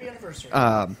 Happy anniversary.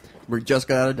 We just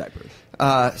got out of diapers.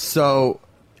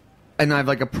 And I've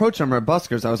approached a number of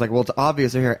buskers. I was like, well, it's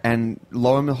obvious they're here. And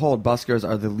lo and behold, buskers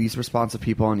are the least responsive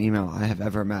people on email I have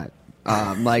ever met.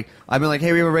 I've been like,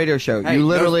 hey, we have a radio show. Hey, you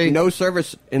literally no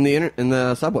service in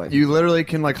the subway. You literally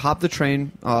can hop the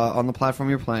train on the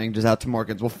platform you're playing, just out to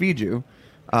Morgan's. We'll feed you.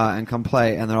 and come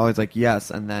play, and they're always like,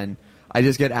 yes, and then I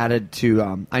just get added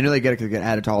to, I know they get it because they get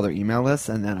added to all their email lists,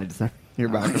 and then I just never hear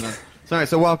back from them. So anyway,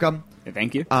 so welcome.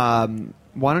 Thank you.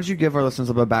 Why don't you give our listeners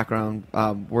a bit of background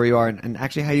where you are and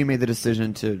actually how you made the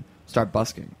decision to start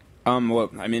busking? Well,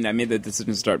 I mean, I made the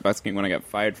decision to start busking when I got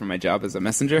fired from my job as a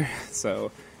messenger.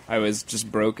 So I was just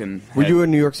broke and. Were you a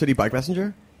New York City bike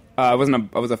messenger? I wasn't.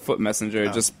 I was a foot messenger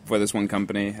just for this one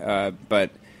company.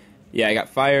 But yeah, I got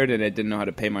fired and I didn't know how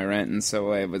to pay my rent, and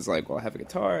so I was like, well, I have a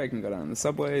guitar, I can go down the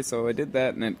subway. So I did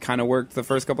that, and it kind of worked the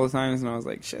first couple of times, and I was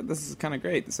like, shit, this is kind of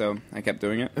great. So I kept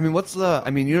doing it. I mean,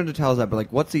 you don't have to tell us that, but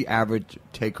like, what's the average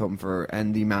take home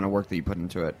and the amount of work that you put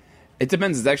into it? It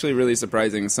depends. It's actually really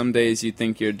surprising. Some days you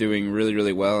think you're doing really,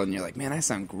 really well, and you're like, man, I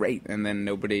sound great, and then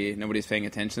nobody's paying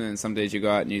attention. And some days you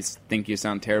go out and you think you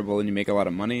sound terrible, and you make a lot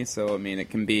of money. So I mean, it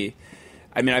can be.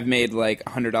 I mean, I've made like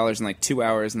 $100 in like 2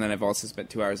 hours, and then I've also spent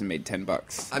 2 hours and made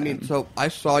 $10. I mean, so I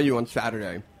saw you on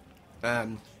Saturday,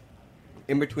 and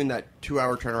in between that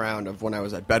 2-hour turnaround of when I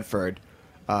was at Bedford,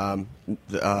 there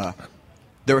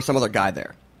was some other guy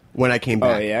there when I came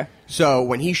back. Oh yeah. So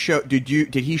when he did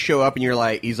he show up and you're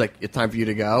like, he's like, it's time for you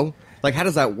to go? Like, how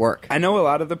does that work? I know a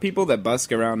lot of the people that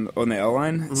busk around on the L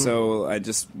line, so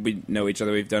we know each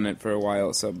other. We've done it for a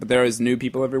while. So, but there is new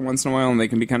people every once in a while, and they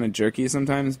can be kind of jerky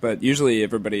sometimes. But usually,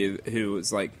 everybody who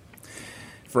is like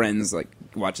friends, like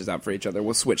watches out for each other.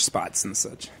 We'll switch spots and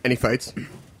such. Any fights?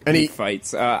 Any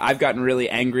fights? I've gotten really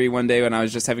angry one day when I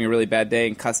was just having a really bad day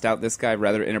and cussed out this guy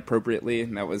rather inappropriately,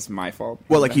 and that was my fault.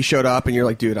 Well, like he showed up and you're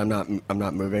like, dude, I'm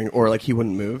not moving, or like he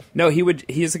wouldn't move. No,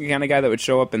 he's the kind of guy that would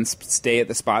show up and stay at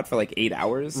the spot for like 8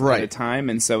 hours at a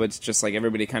time, and so it's just like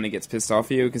everybody kind of gets pissed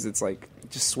off at you because it's like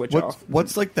just switch off.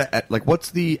 What's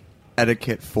the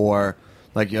etiquette for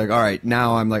like you're like, all right,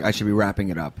 now I'm like I should be wrapping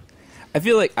it up. I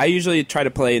feel like I usually try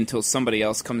to play until somebody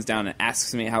else comes down and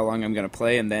asks me how long I'm going to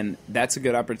play, and then that's a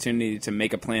good opportunity to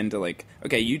make a plan to like,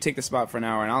 okay, you take the spot for an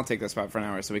hour and I'll take the spot for an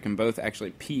hour so we can both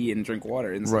actually pee and drink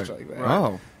water and such like that.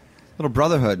 Oh, little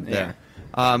brotherhood Yeah.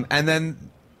 there. And then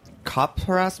cop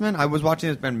harassment. I was watching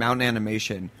this band Mountain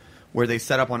Animation where they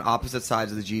set up on opposite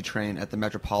sides of the G train at the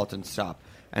Metropolitan stop.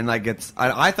 And like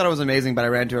I thought it was amazing, but I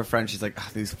ran to a friend. She's like, oh,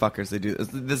 "These fuckers, they do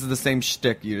this is the same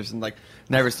shtick. You just like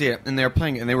never see it." And they were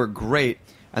playing it, and they were great.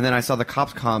 And then I saw the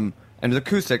cops come, and it was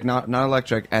acoustic, not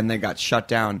electric, and they got shut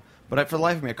down. But for the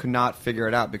life of me, I could not figure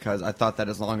it out because I thought that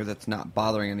as long as it's not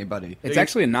bothering anybody, it's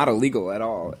actually not illegal at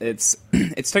all. It's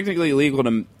technically illegal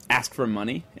to ask for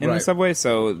money in the subway,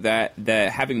 so that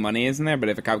having money isn't there. But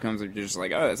if a cop comes, you're just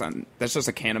like, oh, that's just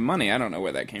a can of money. I don't know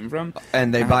where that came from.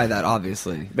 And they buy that,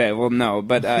 obviously. Well, no,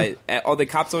 but all the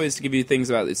cops always give you things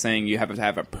about saying you have to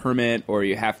have a permit or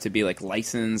you have to be like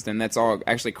licensed, and that's all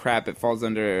actually crap. It falls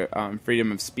under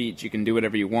freedom of speech. You can do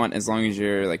whatever you want as long as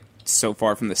you're like so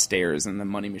far from the stairs and the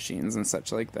money machines and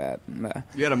such like that. And,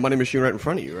 you had a money machine right in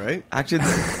front of you, right? Actually,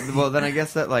 well, then I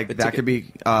guess that that could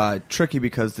be tricky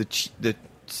because the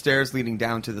stairs leading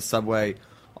down to the subway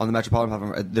on the Metropolitan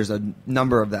platform, there's a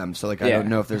number of them. So like I don't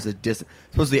know if there's a distance.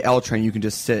 Suppose the L train, you can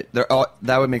just sit. That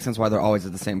would make sense why they're always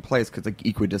at the same place because like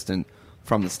equidistant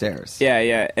from the stairs.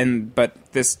 Yeah, but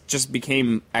this just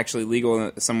became actually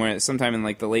legal sometime in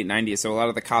like the late 90s. So a lot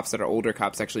of the cops that are older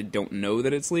cops actually don't know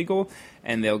that it's legal,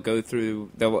 and they'll go through.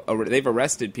 They've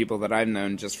arrested people that I've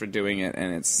known just for doing it,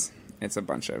 and it's a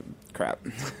bunch of crap.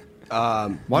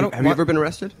 Have you ever been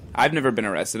arrested? I've never been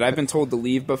arrested. I've been told to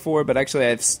leave before, but actually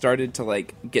I've started to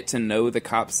like get to know the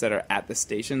cops that are at the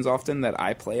stations often that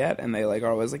I play at, and they like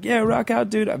are always like, "Yeah, rock out,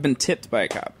 dude." I've been tipped by a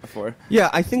cop before. Yeah,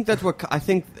 I think that's what I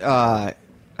think.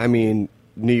 I mean,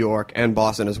 New York and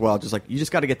Boston as well. Just like you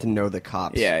just got to get to know the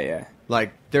cops. Yeah.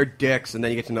 Like they're dicks, and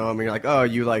then you get to know them, and you're like, "Oh,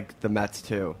 you like the Mets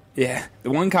too." Yeah,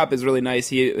 the one cop is really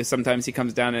nice. Sometimes he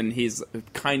comes down and he's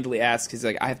kindly asks. He's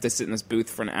like, "I have to sit in this booth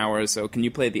for an hour, so can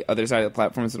you play the other side of the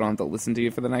platform so I don't have to listen to you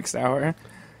for the next hour?"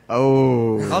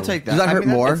 Oh, I'll take that. Does that hurt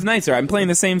more? It's nicer. I'm playing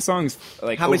the same songs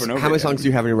like over and over. How many again. songs do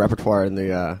you have in your repertoire in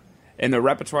the? In the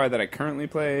repertoire that I currently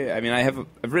play, I mean, I've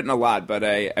written a lot, but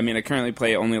I currently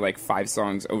play only like 5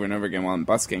 songs over and over again while I'm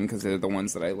busking because they're the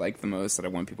ones that I like the most, that I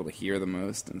want people to hear the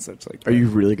most, and such like that. Are you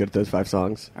really good at those 5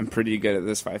 songs? I'm pretty good at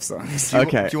those 5 songs.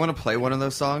 Okay. Do you want to play one of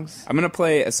those songs? I'm going to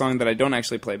play a song that I don't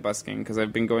actually play busking because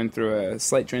I've been going through a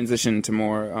slight transition to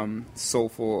more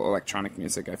soulful electronic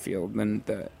music, I feel, than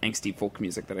the angsty folk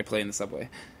music that I play in the subway.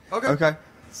 Okay.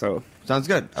 So Sounds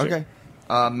good. Sure. Okay.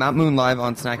 Mount Moon live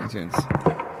on Snacky Tunes.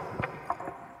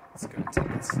 let's go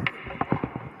into this.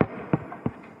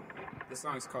 This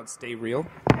song is called Stay Real.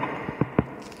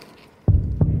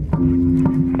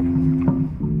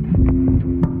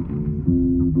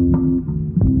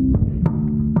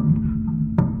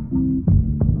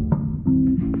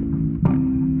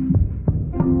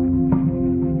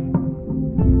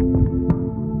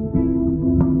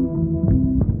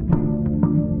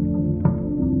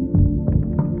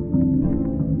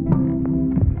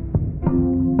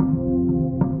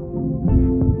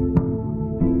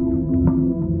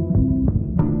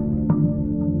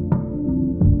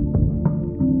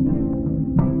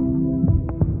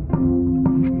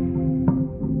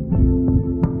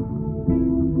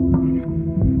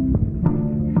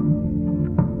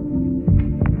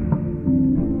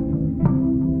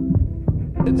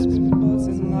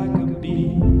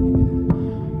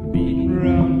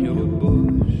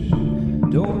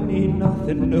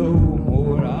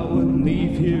 more. I wouldn't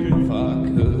leave here if I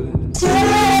could.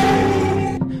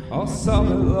 All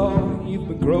summer long, you've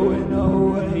been growing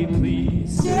away,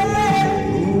 please.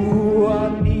 Ooh,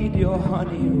 I need your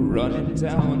honey running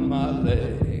down my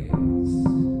legs.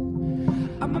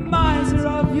 I'm a miser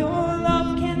of your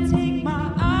love, can't take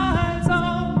my eyes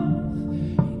off.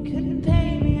 You couldn't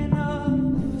pay me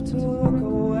enough to look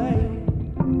away.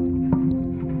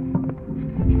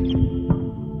 We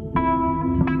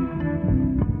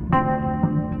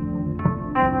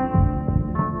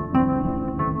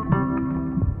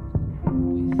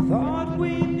thought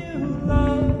we knew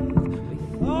love, we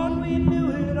thought we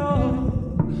knew it all.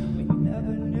 We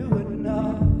never knew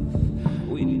enough,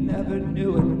 we never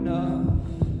knew enough.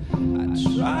 I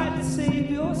tried to save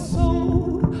your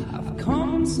soul, I've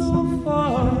come so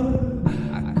far.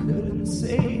 I couldn't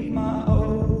save my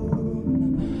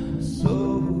own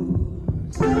soul.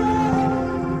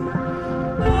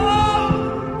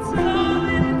 Oh,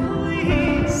 darling,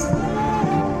 please.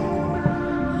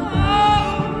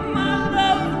 Oh, my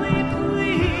lovely,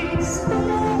 please.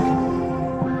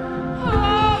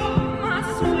 Oh, my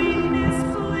sweetness,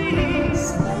 please.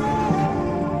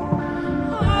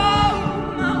 Oh,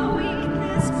 my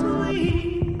weakness, please.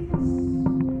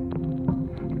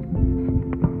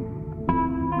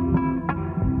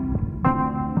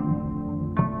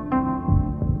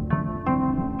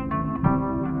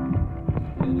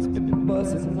 It's been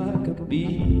buzzing like a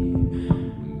bee,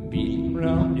 beating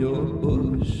round your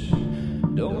bush.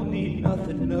 Don't need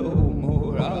nothing no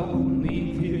more. I wouldn't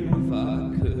leave here if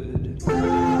I could.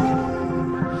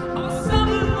 All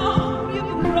summer long, you've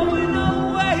been growing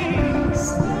away.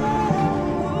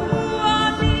 Ooh, I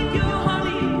need your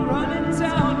honey running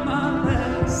down my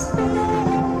legs.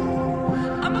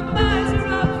 I'm a miser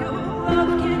of your love,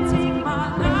 can't take my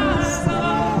eyes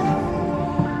off.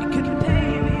 You couldn't pay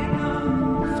me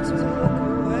enough to look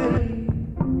away.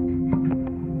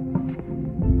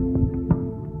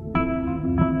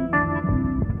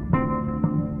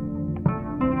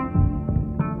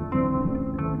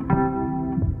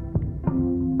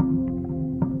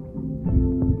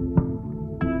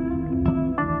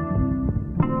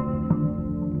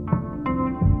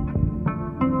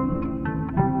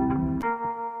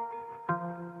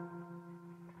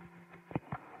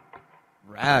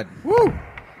 Rad. Woo!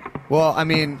 Well, I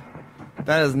mean,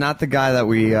 that is not the guy that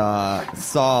we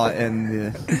saw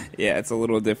in the... Yeah, it's a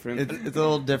little different. It's a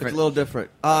little different. It's a little different.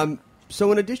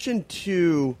 So in addition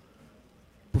to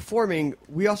performing,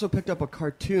 we also picked up a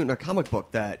comic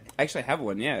book that... I actually have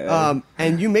one, yeah.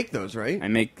 and you make those, right?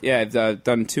 I've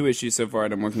done 2 issues so far,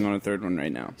 and I'm working on a 3rd one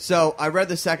right now. So I read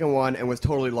the second one and was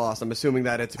totally lost. I'm assuming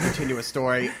that it's a continuous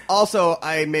story. Also,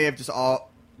 I may have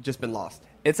just been lost.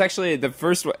 It's actually the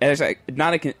first one. It's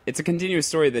a continuous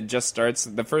story that just starts.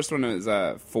 The first one is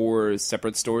 4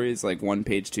 separate stories, like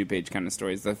 1-page, 2-page kind of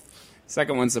stories. The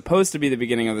second one's supposed to be the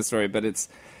beginning of the story, but it's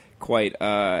quite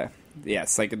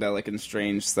psychedelic and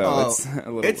strange. So it's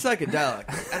a little. It's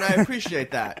psychedelic, and I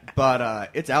appreciate that.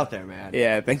 But it's out there, man.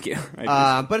 Yeah, thank you.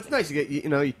 But it's nice to get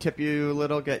you tip you a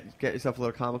little, get yourself a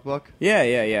little comic book.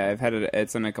 Yeah. I've had it.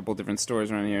 It's in a couple different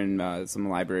stores around here, and some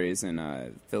libraries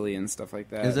in Philly and stuff like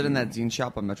that. Is it in that zine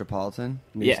shop on Metropolitan?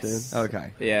 Yes.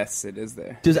 Okay. Yes, it is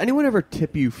there. Does anyone ever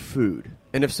tip you food?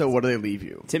 And if so, what do they leave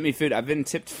you? Tip me food. I've been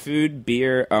tipped food,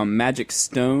 beer, magic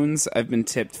stones. I've been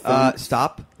tipped.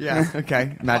 Stop. Yeah.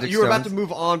 Okay. Magic. You were about to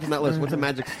move on from that list. What's a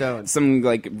magic stone? Some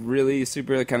like really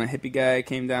super kind of hippie guy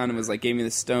came down and was like gave me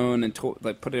the stone and put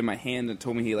it in my hand and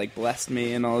told me he like blessed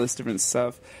me and all this different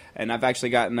stuff. And I've actually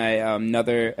gotten a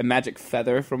magic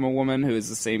feather from a woman who is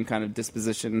the same kind of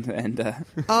disposition and.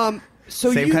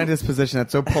 Same kind of disposition.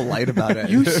 That's so polite about it.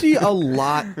 You see a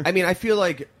lot. I mean, I feel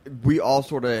like we all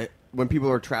sort of, when people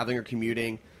are traveling or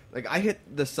commuting, like I hit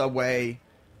the subway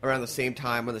around the same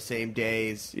time on the same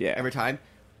days every time.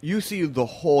 You see the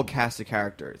whole cast of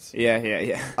characters.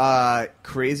 Yeah.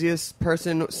 Craziest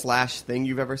person / thing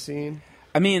you've ever seen?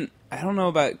 I mean, I don't know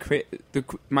about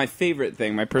my favorite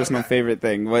thing. My personal favorite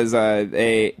thing was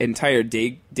a entire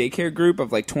daycare group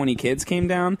of like 20 kids came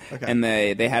down, and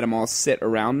they had them all sit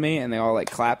around me, and they all like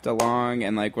clapped along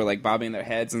and like were like bobbing their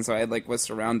heads, and so I like was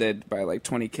surrounded by like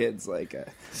 20 kids.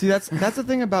 See, that's the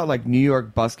thing about like New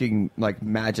York busking like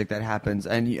magic that happens,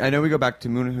 and I know we go back to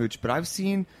Moon and Hooch, but I've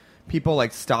seen people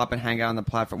like stop and hang out on the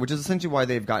platform, which is essentially why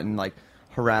they've gotten like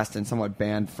harassed and somewhat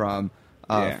banned from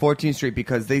 14th Street,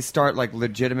 because they start like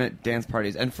legitimate dance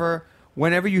parties. And for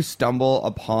whenever you stumble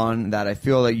upon that, I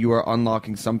feel like you are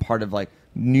unlocking some part of like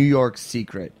New York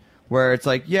secret, where it's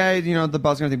like, the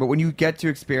busking thing, but when you get to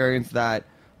experience that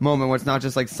moment where it's not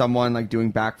just like someone like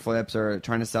doing backflips or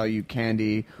trying to sell you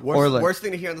candy Worst, or like, worst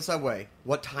thing to hear on the subway.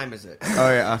 What time is it?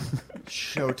 oh yeah.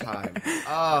 Showtime.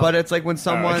 But it's like when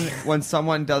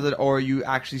someone does it, or you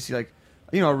actually see like,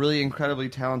 a really incredibly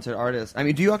talented artist. I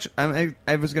mean, do you actually?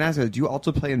 I was going to ask you, do you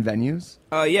also play in venues?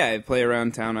 Yeah, I play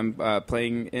around town. I'm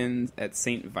playing at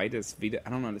St. Vitus. I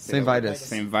don't know how to say St. that. Vitus.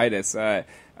 St. Vitus.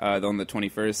 On the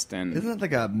 21st, and Isn't that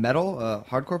like a metal,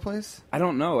 hardcore place? I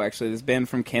don't know actually. This band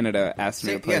from Canada asked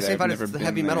me to play there. St. I've Vitus never is the been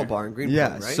heavy there. metal bar in Greenpoint,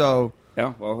 Yeah. right? So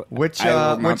Oh well, which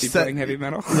I will not which be set, playing heavy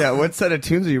metal. Yeah. What set of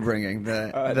tunes are you bringing?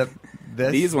 This?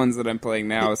 These ones that I'm playing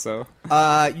now. So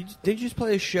did you just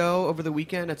play a show over the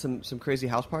weekend at some crazy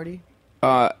house party?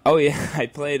 oh yeah, I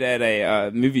played at a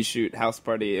movie shoot house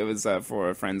party. It was for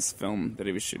a friend's film that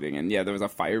he was shooting, and yeah, there was a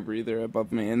fire breather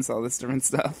above me and all this different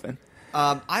stuff. And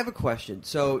I have a question.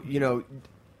 So,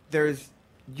 there's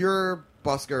your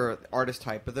busker artist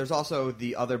type, but there's also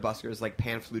the other buskers like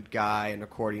pan flute guy and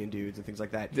accordion dudes and things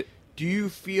like that. Do you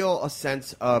feel a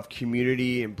sense of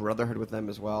community and brotherhood with them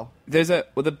as well? there's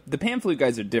the pan flute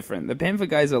guys are different. The pan flute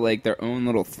guys are like their own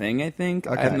little thing. I think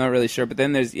Okay. I'm not really sure, but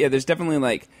then there's definitely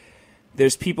like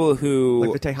there's people who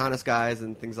Like the Tejanos guys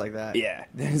and things like that. Yeah,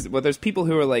 there's people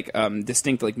who are like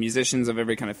distinct like musicians of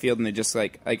every kind of field, and they just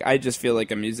like I just feel like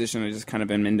a musician. I just kind of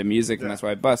been into music, and that's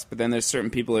why I bust. But then there's certain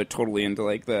people who are totally into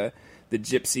like the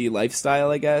gypsy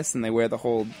lifestyle, I guess, and they wear the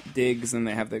whole digs, and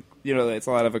they have the it's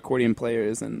a lot of accordion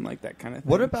players and like that kind of thing.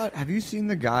 What about, have you seen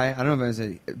the guy, I don't know if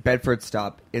it's a Bedford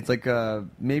Stop, it's like a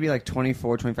maybe like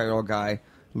 24, 25-year-old guy,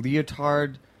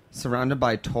 leotard, surrounded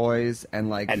by toys, and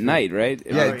like... At night, right?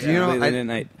 Yeah, do you know, Late at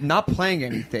night. not playing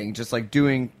anything, just like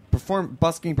doing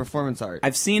busking performance art.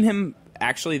 I've seen him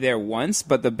actually there once,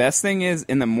 but the best thing is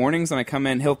in the mornings when I come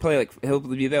in, he'll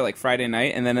be there like Friday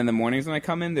night, and then in the mornings when I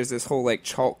come in, there's this whole like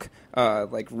chalk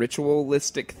like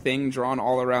ritualistic thing drawn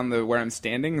all around where I'm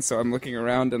standing. So I'm looking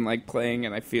around and like playing,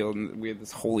 and I feel we have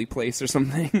this holy place or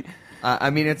something. I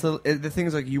mean, the thing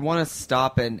is like you want to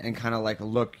stop and kind of like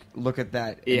look at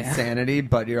that insanity,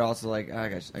 but you're also like, oh,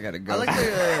 I gotta go. I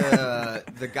like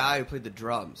the guy who played the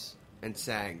drums and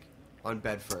sang on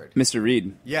Bedford. Mr.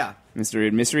 Reed. Yeah. Mr.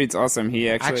 Reed. Mr. Reed's awesome. He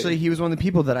Actually, he was one of the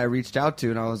people that I reached out to,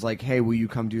 and I was like, "Hey, will you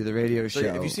come do the radio So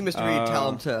show?" if you see Mr. Reed,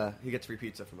 tell him he gets free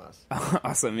pizza from us.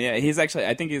 awesome. Yeah, he's actually.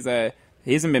 I think he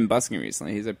hasn't been busking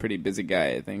recently. He's a pretty busy guy.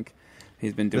 I think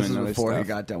he's been doing this was other before stuff. he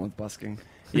got done with busking.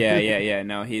 Yeah.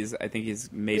 No, I think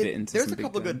he's made it into. There's some a big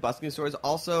couple of time. good busking stories.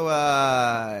 Also,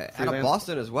 out of Freelance?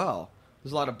 Boston as well.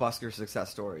 There's a lot of busker success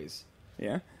stories.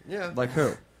 Yeah. Yeah. Like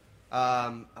who?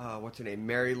 What's her name?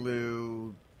 Mary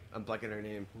Lou. I'm blanking her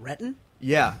name. Retton?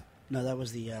 Yeah. No, that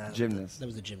was the Gymnast. That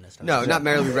was the gymnast. No, not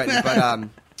Mary Lou Retton, but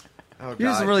oh You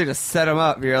just God. really just set him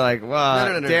up. You're like,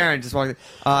 well, No. Darren just walked in.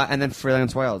 And then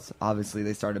Freelance Wales. Obviously,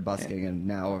 they started busking, and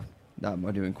now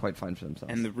are doing quite fine for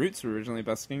themselves. And the Roots were originally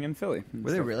busking in Philly.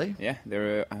 Were they really? Yeah, they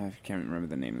were. I can't remember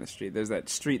the name of the street. There's that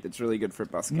street that's really good for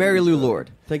busking. Mary Lou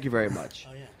Lord. Thank you very much.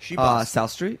 Oh, yeah. She busked.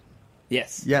 South Street?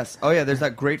 Yes. Yes. Oh, yeah, there's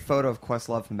that great photo of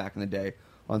Questlove from back in the day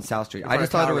on South Street. I front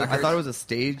just of thought Tower I Records? thought it was a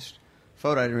staged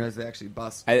photo. I didn't realize they actually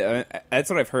bust. That's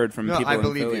what I've heard from No, people I in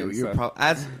believe Philly. you. and You're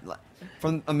stuff.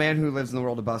 from a man who lives in the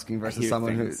world of busking versus hear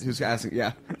someone things. who's asking.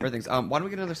 Yeah, for things. Why don't we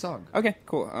get another song? Okay,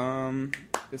 cool.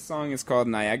 This song is called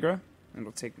Niagara, and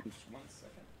it'll take just 1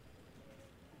 second.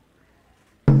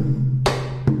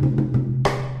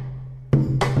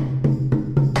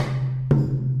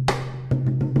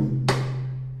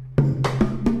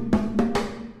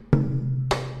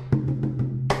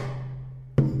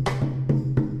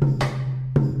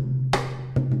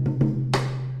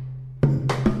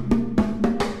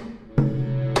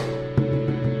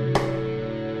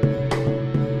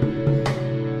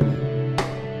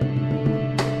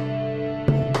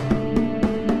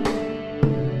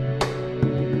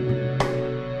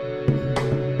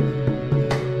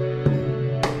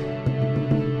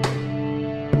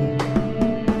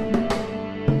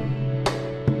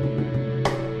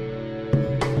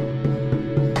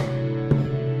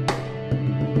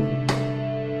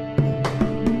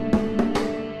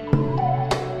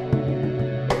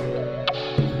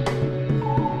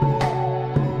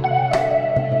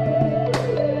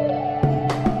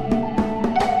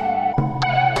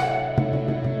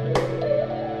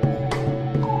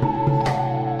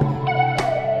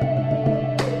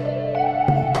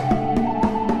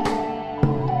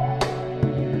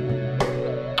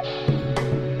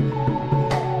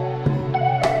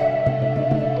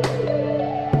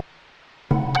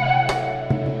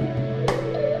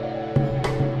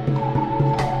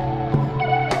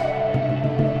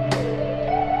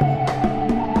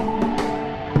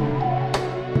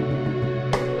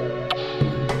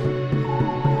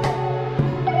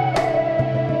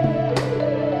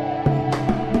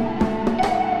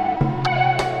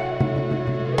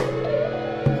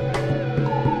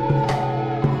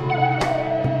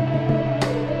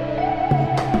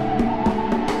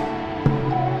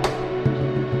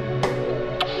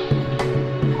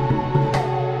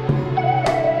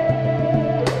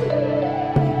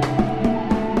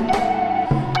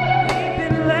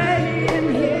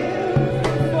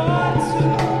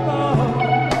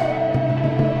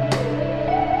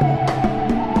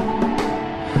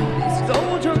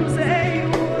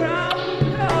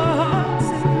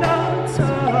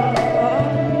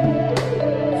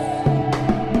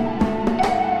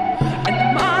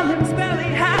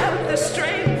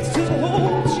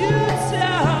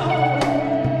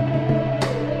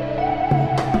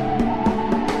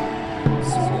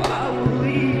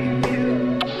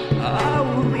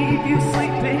 you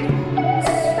sleeping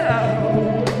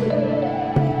sound.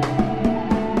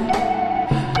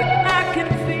 But I can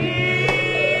feel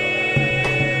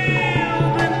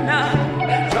the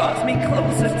night draws me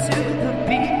closer to the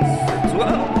peace that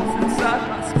dwells inside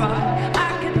my spine. I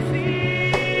can feel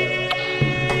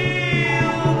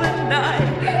the night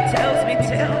tells me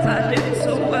tales I knew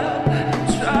so well and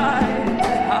tried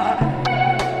to hide.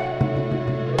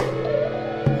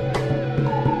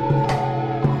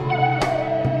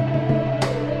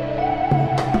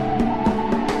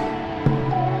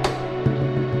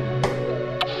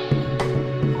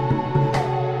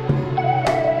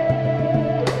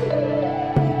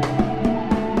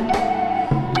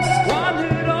 We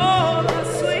squandered all our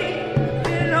sleep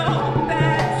in all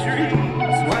bad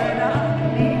dreams. When I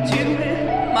need you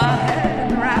in my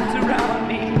head and wrapped around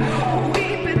me,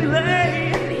 we've been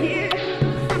laying here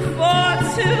for far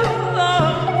too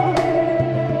long.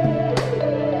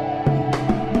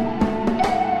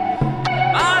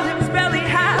 My limbs barely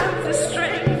have the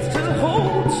strength to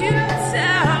hold you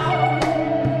down.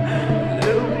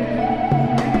 There'll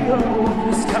be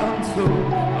this town, so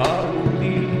I will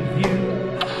leave you.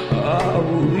 I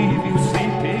will leave you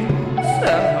sleeping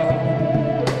sound.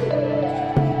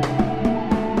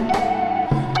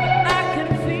 I can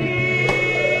feel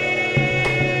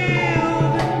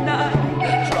the night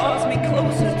draws me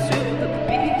closer to the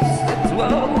peace that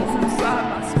dwells inside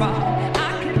my spine. I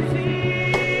can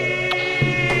feel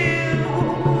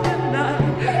the night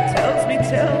tells me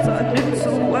tales I knew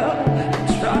so well and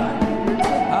tried to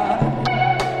hide.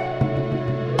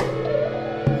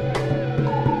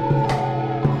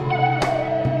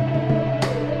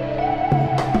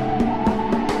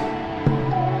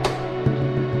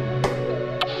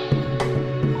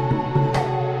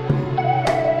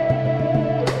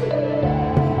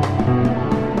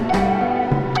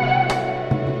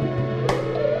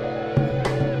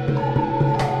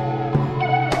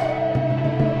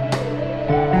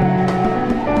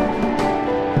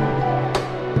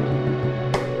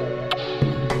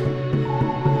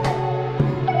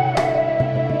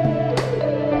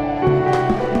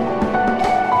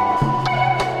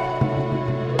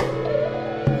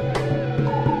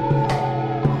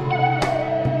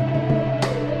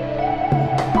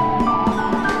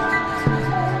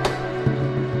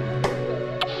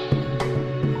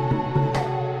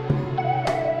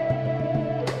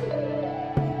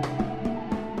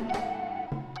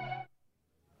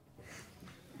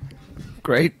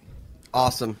 Great.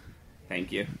 Awesome.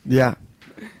 Thank you. Yeah.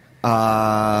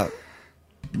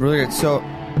 Really good. So,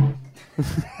 just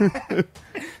want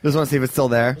to see if it's still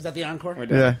there. Was that the encore? We're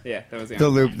done. Yeah. Yeah, that was The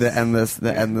loop, the endless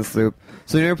loop.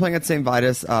 So you're playing at St.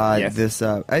 Vitus. Yes. This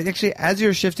actually, as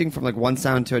you're shifting from like one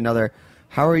sound to another,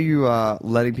 how are you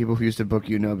letting people who used to book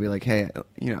you know, be like, hey,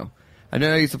 I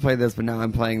know I used to play this, but now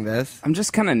I'm playing this. I'm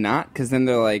just kind of not, because then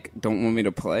they're like, don't want me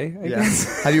to play, I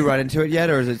guess. Have you run into it yet,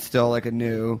 or is it still like a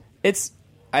new?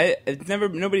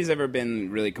 Nobody's ever been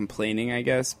really complaining, I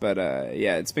guess, but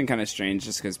yeah, it's been kind of strange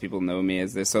just because people know me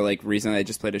as this. So like recently I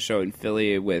just played a show in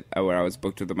Philly where I was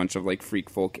booked with a bunch of like freak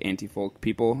folk, anti-folk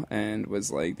people and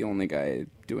was like the only guy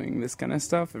doing this kind of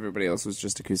stuff. Everybody else was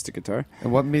just acoustic guitar.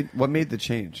 And what made the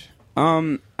change?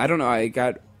 I don't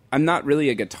know. I'm not really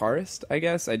a guitarist, I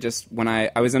guess. When I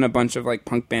was in a bunch of like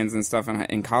punk bands and stuff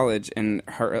in college and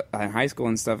high school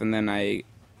and stuff, and then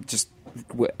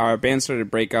our band started to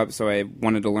break up, so I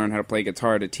wanted to learn how to play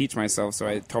guitar to teach myself, so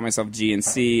I taught myself G and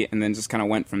C, and then just kind of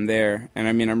went from there. And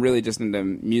I mean, I'm really just into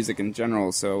music in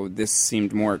general, so this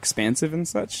seemed more expansive and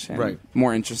such, and right,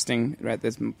 more interesting at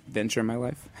this venture in my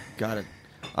life. Got it.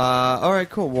 All right,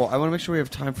 cool. Well, I want to make sure we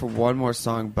have time for one more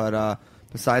song, but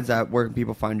besides that, where can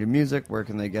people find your music? Where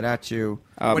can they get at you?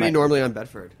 When are you normally on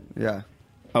Bedford? Yeah.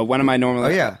 When am I normally? Oh,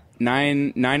 yeah.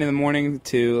 9 in the morning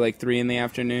to like 3 in the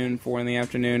afternoon, 4 in the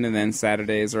afternoon, and then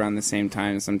Saturdays around the same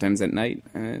time, sometimes at night.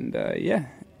 And yeah.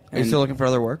 Are you still looking for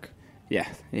other work? Yeah.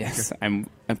 Yes. I'm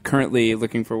currently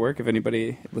looking for work. If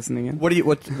anybody listening in. What's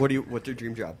your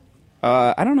dream job?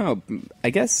 I don't know. I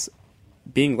guess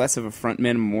being less of a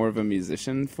frontman, more of a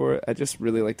musician. I just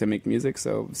really like to make music,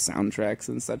 so soundtracks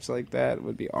and such like that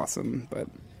would be awesome. But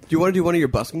do you want to do one of your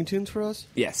busking tunes for us?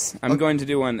 yes, I'm going to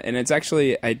do one, and it's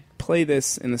actually I play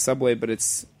this in the subway, but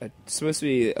it's supposed to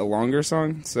be a longer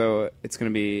song, so it's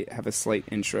going to have a slight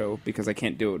intro because I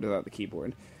can't do it without the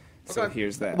keyboard. So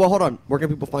here's that. Well, hold on. Where can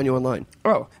people find you online?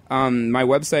 My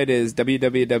website is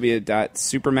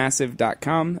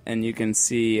www.supermassive.com, and you can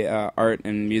see art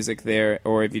and music there.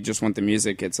 Or if you just want the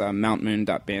music, it's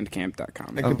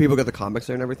mountmoon.bandcamp.com. And can people get the comics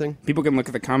there and everything? People can look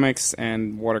at the comics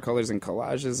and watercolors and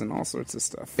collages and all sorts of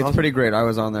stuff. It's pretty great. I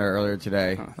was on there earlier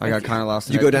today. I got kind of lost.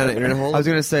 Did you go down an internet hole? I was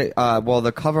going to say, well,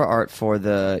 the cover art for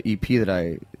the EP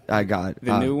that I got.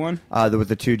 The new one? With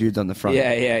the two dudes on the front.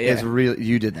 Yeah. Is really,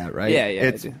 you did that, right? Yeah,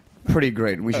 It's I did. pretty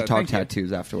great. We should talk thank you.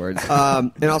 tattoos afterwards.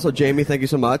 And also, Jamie, thank you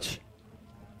so much.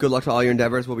 Good luck to all your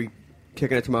endeavors. We'll be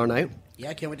kicking it tomorrow night. Yeah,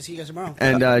 I can't wait to see you guys tomorrow.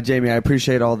 And Jamie, I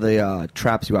appreciate all the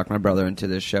traps you walked my brother into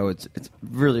this show. It's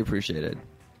really appreciated.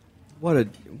 What?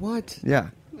 Yeah.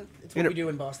 It's what we do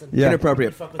in Boston. Yeah.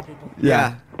 Inappropriate. We fuck with people.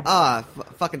 Yeah.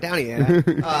 Fucking Downey, yeah.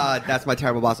 That's my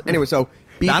terrible boss. Anyway, so...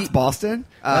 That's Boston?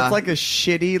 That's like a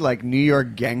shitty, like, New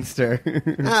York gangster.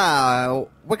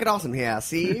 Wicked awesome here,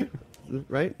 see?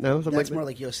 Right? No? Something That's like more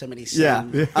like Yosemite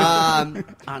Sam Yeah.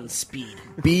 on speed.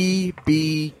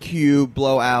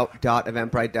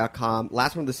 bbqblowout.eventbrite.com.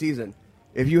 Last one of the season.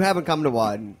 If you haven't come to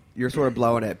one, you're sort of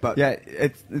blowing it. But Yeah,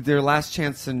 it's their last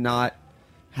chance to not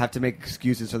have to make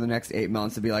excuses for the next 8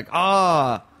 months to be like,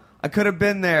 I could have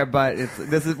been there, but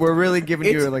we're really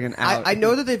giving you like an out. I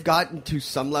know that they've gotten to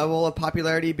some level of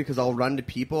popularity because I'll run to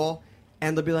people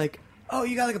and they'll be like, "Oh,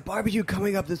 you got like a barbecue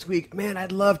coming up this week, man!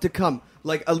 I'd love to come."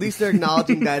 Like at least they're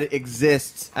acknowledging that it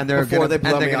exists, and they're before gonna, they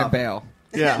blow and they're me gonna up. bail.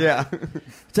 Yeah.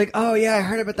 It's like, oh yeah, I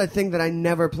heard about that thing that I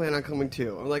never plan on coming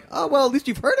to. I'm like, oh well, at least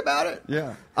you've heard about it.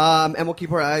 Yeah. And we'll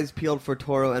keep our eyes peeled for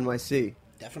Toro NYC.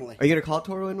 Definitely. Are you gonna call it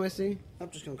Toro NYC? I'm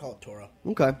just going to call it Toro.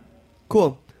 Okay,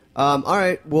 cool. All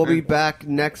right, we'll be back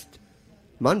next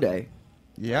Monday.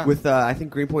 Yeah. With I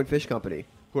think Greenpoint Fish Company,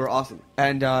 who are awesome.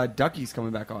 And Ducky's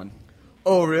coming back on.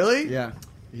 Oh really? Yeah.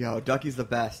 Yo, Ducky's the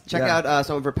best. Check Yeah. out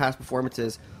some of her past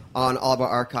performances on all of our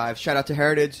archives. Shout out to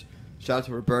Heritage. Shout out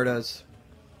to Roberta's.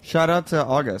 Shout out to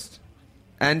August.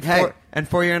 And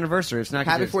for your anniversary. It's not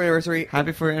Happy 4th anniversary.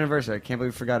 Happy for your anniversary. I can't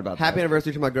believe we forgot about that. Happy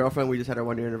anniversary to my girlfriend. We just had our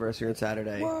 1-year anniversary on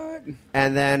Saturday. What?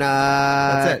 And then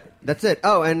That's it.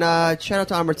 Oh, and shout out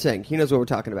to Amrit Singh. He knows what we're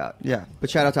talking about. Yeah. But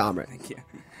shout out to Amrit. Thank you.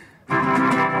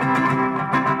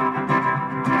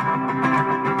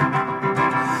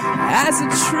 As a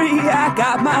tree, I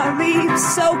got my leaves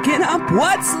soaking up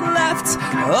what's left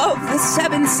of the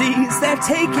 7 seas. They're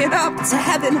taken up to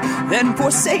heaven, then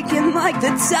forsaken like the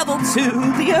devil to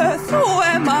the earth,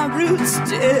 where my roots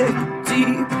dig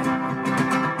deep.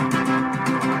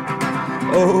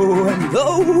 Oh, and a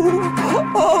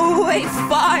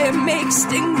fire may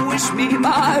extinguish me,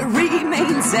 my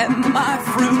remains and my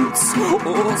fruits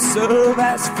all serve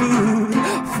as food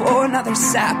for another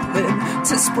sapling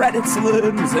to spread its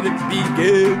limbs, and it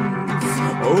begins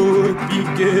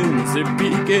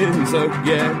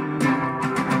again.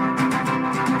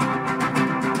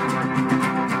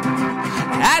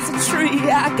 As a tree,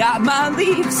 I got my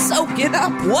leaves soaking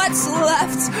up what's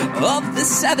left of the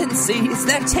 7 seas.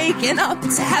 They're taken up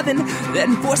to heaven,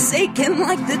 then forsaken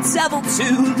like the devil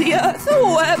to the earth,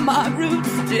 where my roots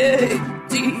dig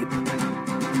deep.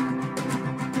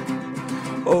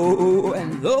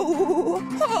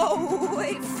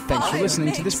 Thanks for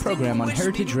listening to this program on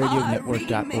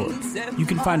heritageradionetwork.org. You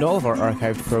can find all of our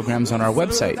archived programs on our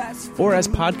website or as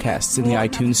podcasts in the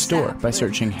iTunes Store by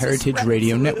searching Heritage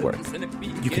Radio Network.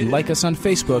 You can like us on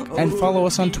Facebook and follow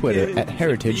us on Twitter at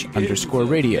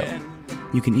 @heritage_radio.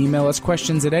 You can email us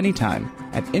questions at any time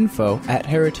at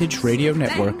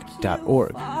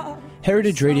info@heritageradionetwork.org.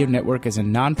 Heritage Radio Network is a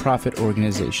non-profit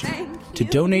organization. To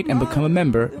donate and become a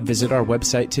member, visit our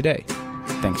website today.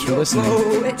 Thanks for listening.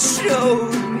 Oh, it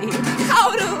showed me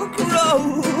how to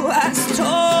grow as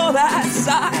tall as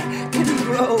I can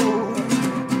grow.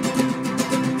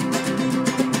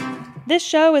 This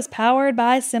show is powered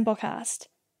by Simplecast.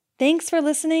 Thanks for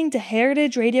listening to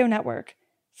Heritage Radio Network,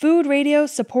 food radio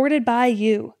supported by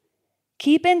you.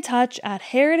 Keep in touch at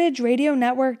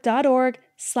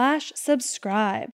heritageradionetwork.org/subscribe.